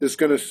is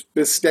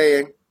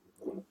staying.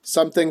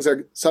 Some things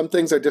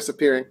are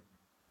disappearing.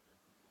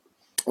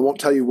 I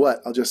won't tell you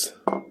what. I'll just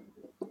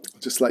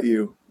let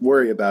you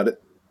worry about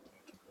it.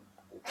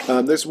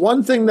 There's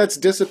one thing that's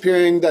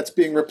disappearing that's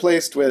being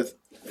replaced with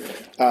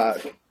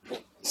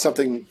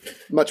something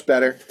much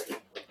better.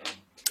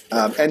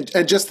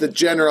 And just the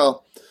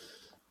general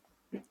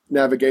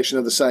navigation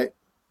of the site.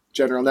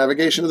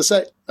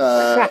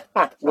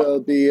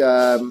 Will be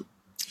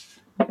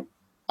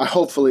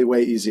hopefully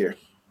way easier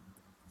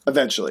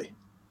eventually,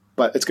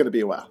 but it's going to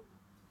be a while.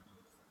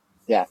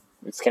 Yeah,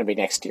 it's going to be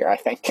next year, I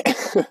think,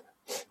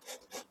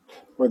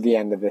 or the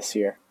end of this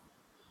year.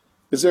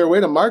 Is there a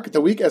way to mark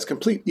the week as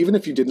complete even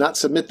if you did not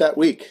submit that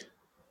week?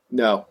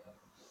 No.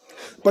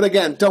 But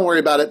again, don't worry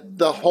about it.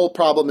 The whole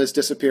problem is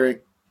disappearing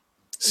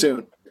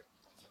soon.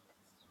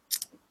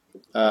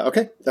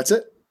 Okay, that's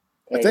it.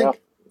 I think.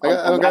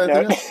 I don't got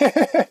anything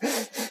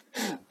else.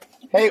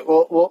 Hey,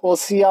 we'll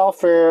see y'all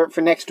for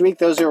next week.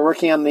 Those who are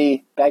working on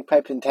the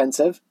Bagpipe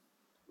Intensive,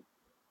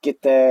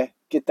 get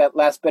that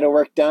last bit of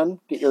work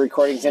done. Get your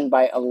recordings in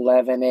by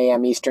 11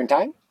 a.m. Eastern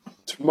Time.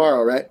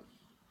 Tomorrow, right?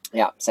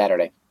 Yeah,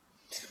 Saturday.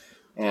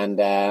 And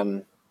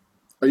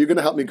are you going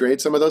to help me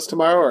grade some of those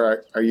tomorrow,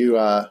 or are you?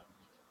 I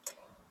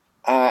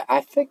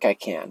think I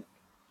can.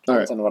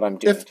 Depends on what I'm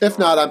doing. If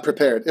not, I'm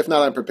prepared. If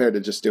not, I'm prepared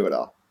to just do it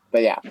all.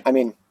 But yeah, I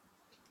mean,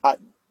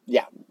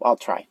 yeah, I'll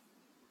try.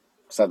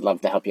 Because I'd love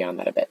to help you on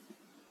that a bit.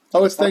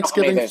 Oh, it's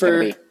Thanksgiving it's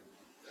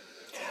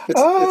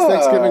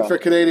Thanksgiving for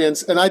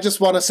Canadians, and I just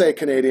want to say,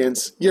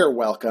 Canadians, you're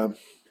welcome.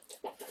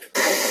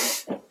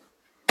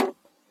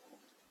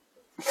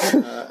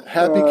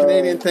 Happy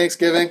Canadian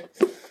Thanksgiving.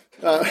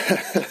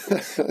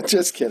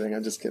 Just kidding.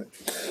 I'm just kidding.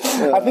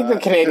 I think the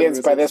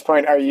Canadians by this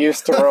point are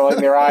used to rolling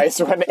their eyes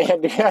when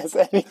Andrew has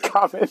any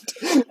comment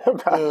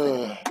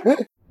about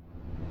it.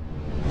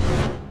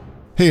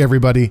 Hey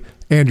everybody,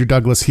 Andrew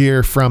Douglas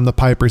here from the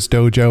Piper's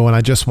Dojo, and I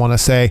just want to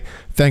say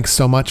thanks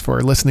so much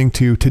for listening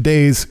to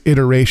today's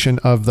iteration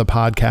of the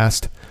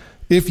podcast.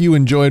 If you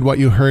enjoyed what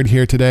you heard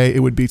here today, it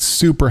would be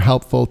super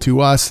helpful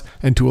to us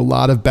and to a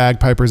lot of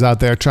bagpipers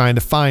out there trying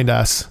to find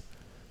us.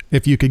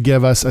 If you could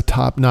give us a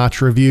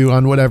top-notch review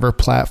on whatever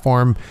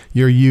platform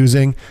you're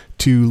using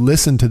to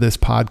listen to this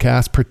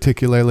podcast,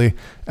 particularly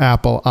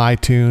Apple,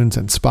 iTunes,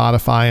 and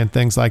Spotify and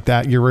things like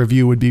that, your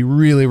review would be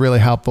really, really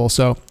helpful.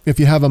 So if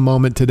you have a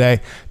moment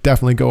today,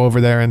 definitely go over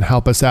there and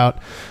help us out.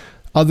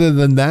 Other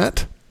than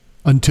that,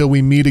 until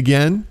we meet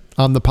again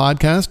on the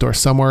podcast or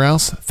somewhere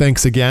else,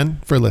 thanks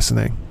again for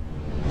listening.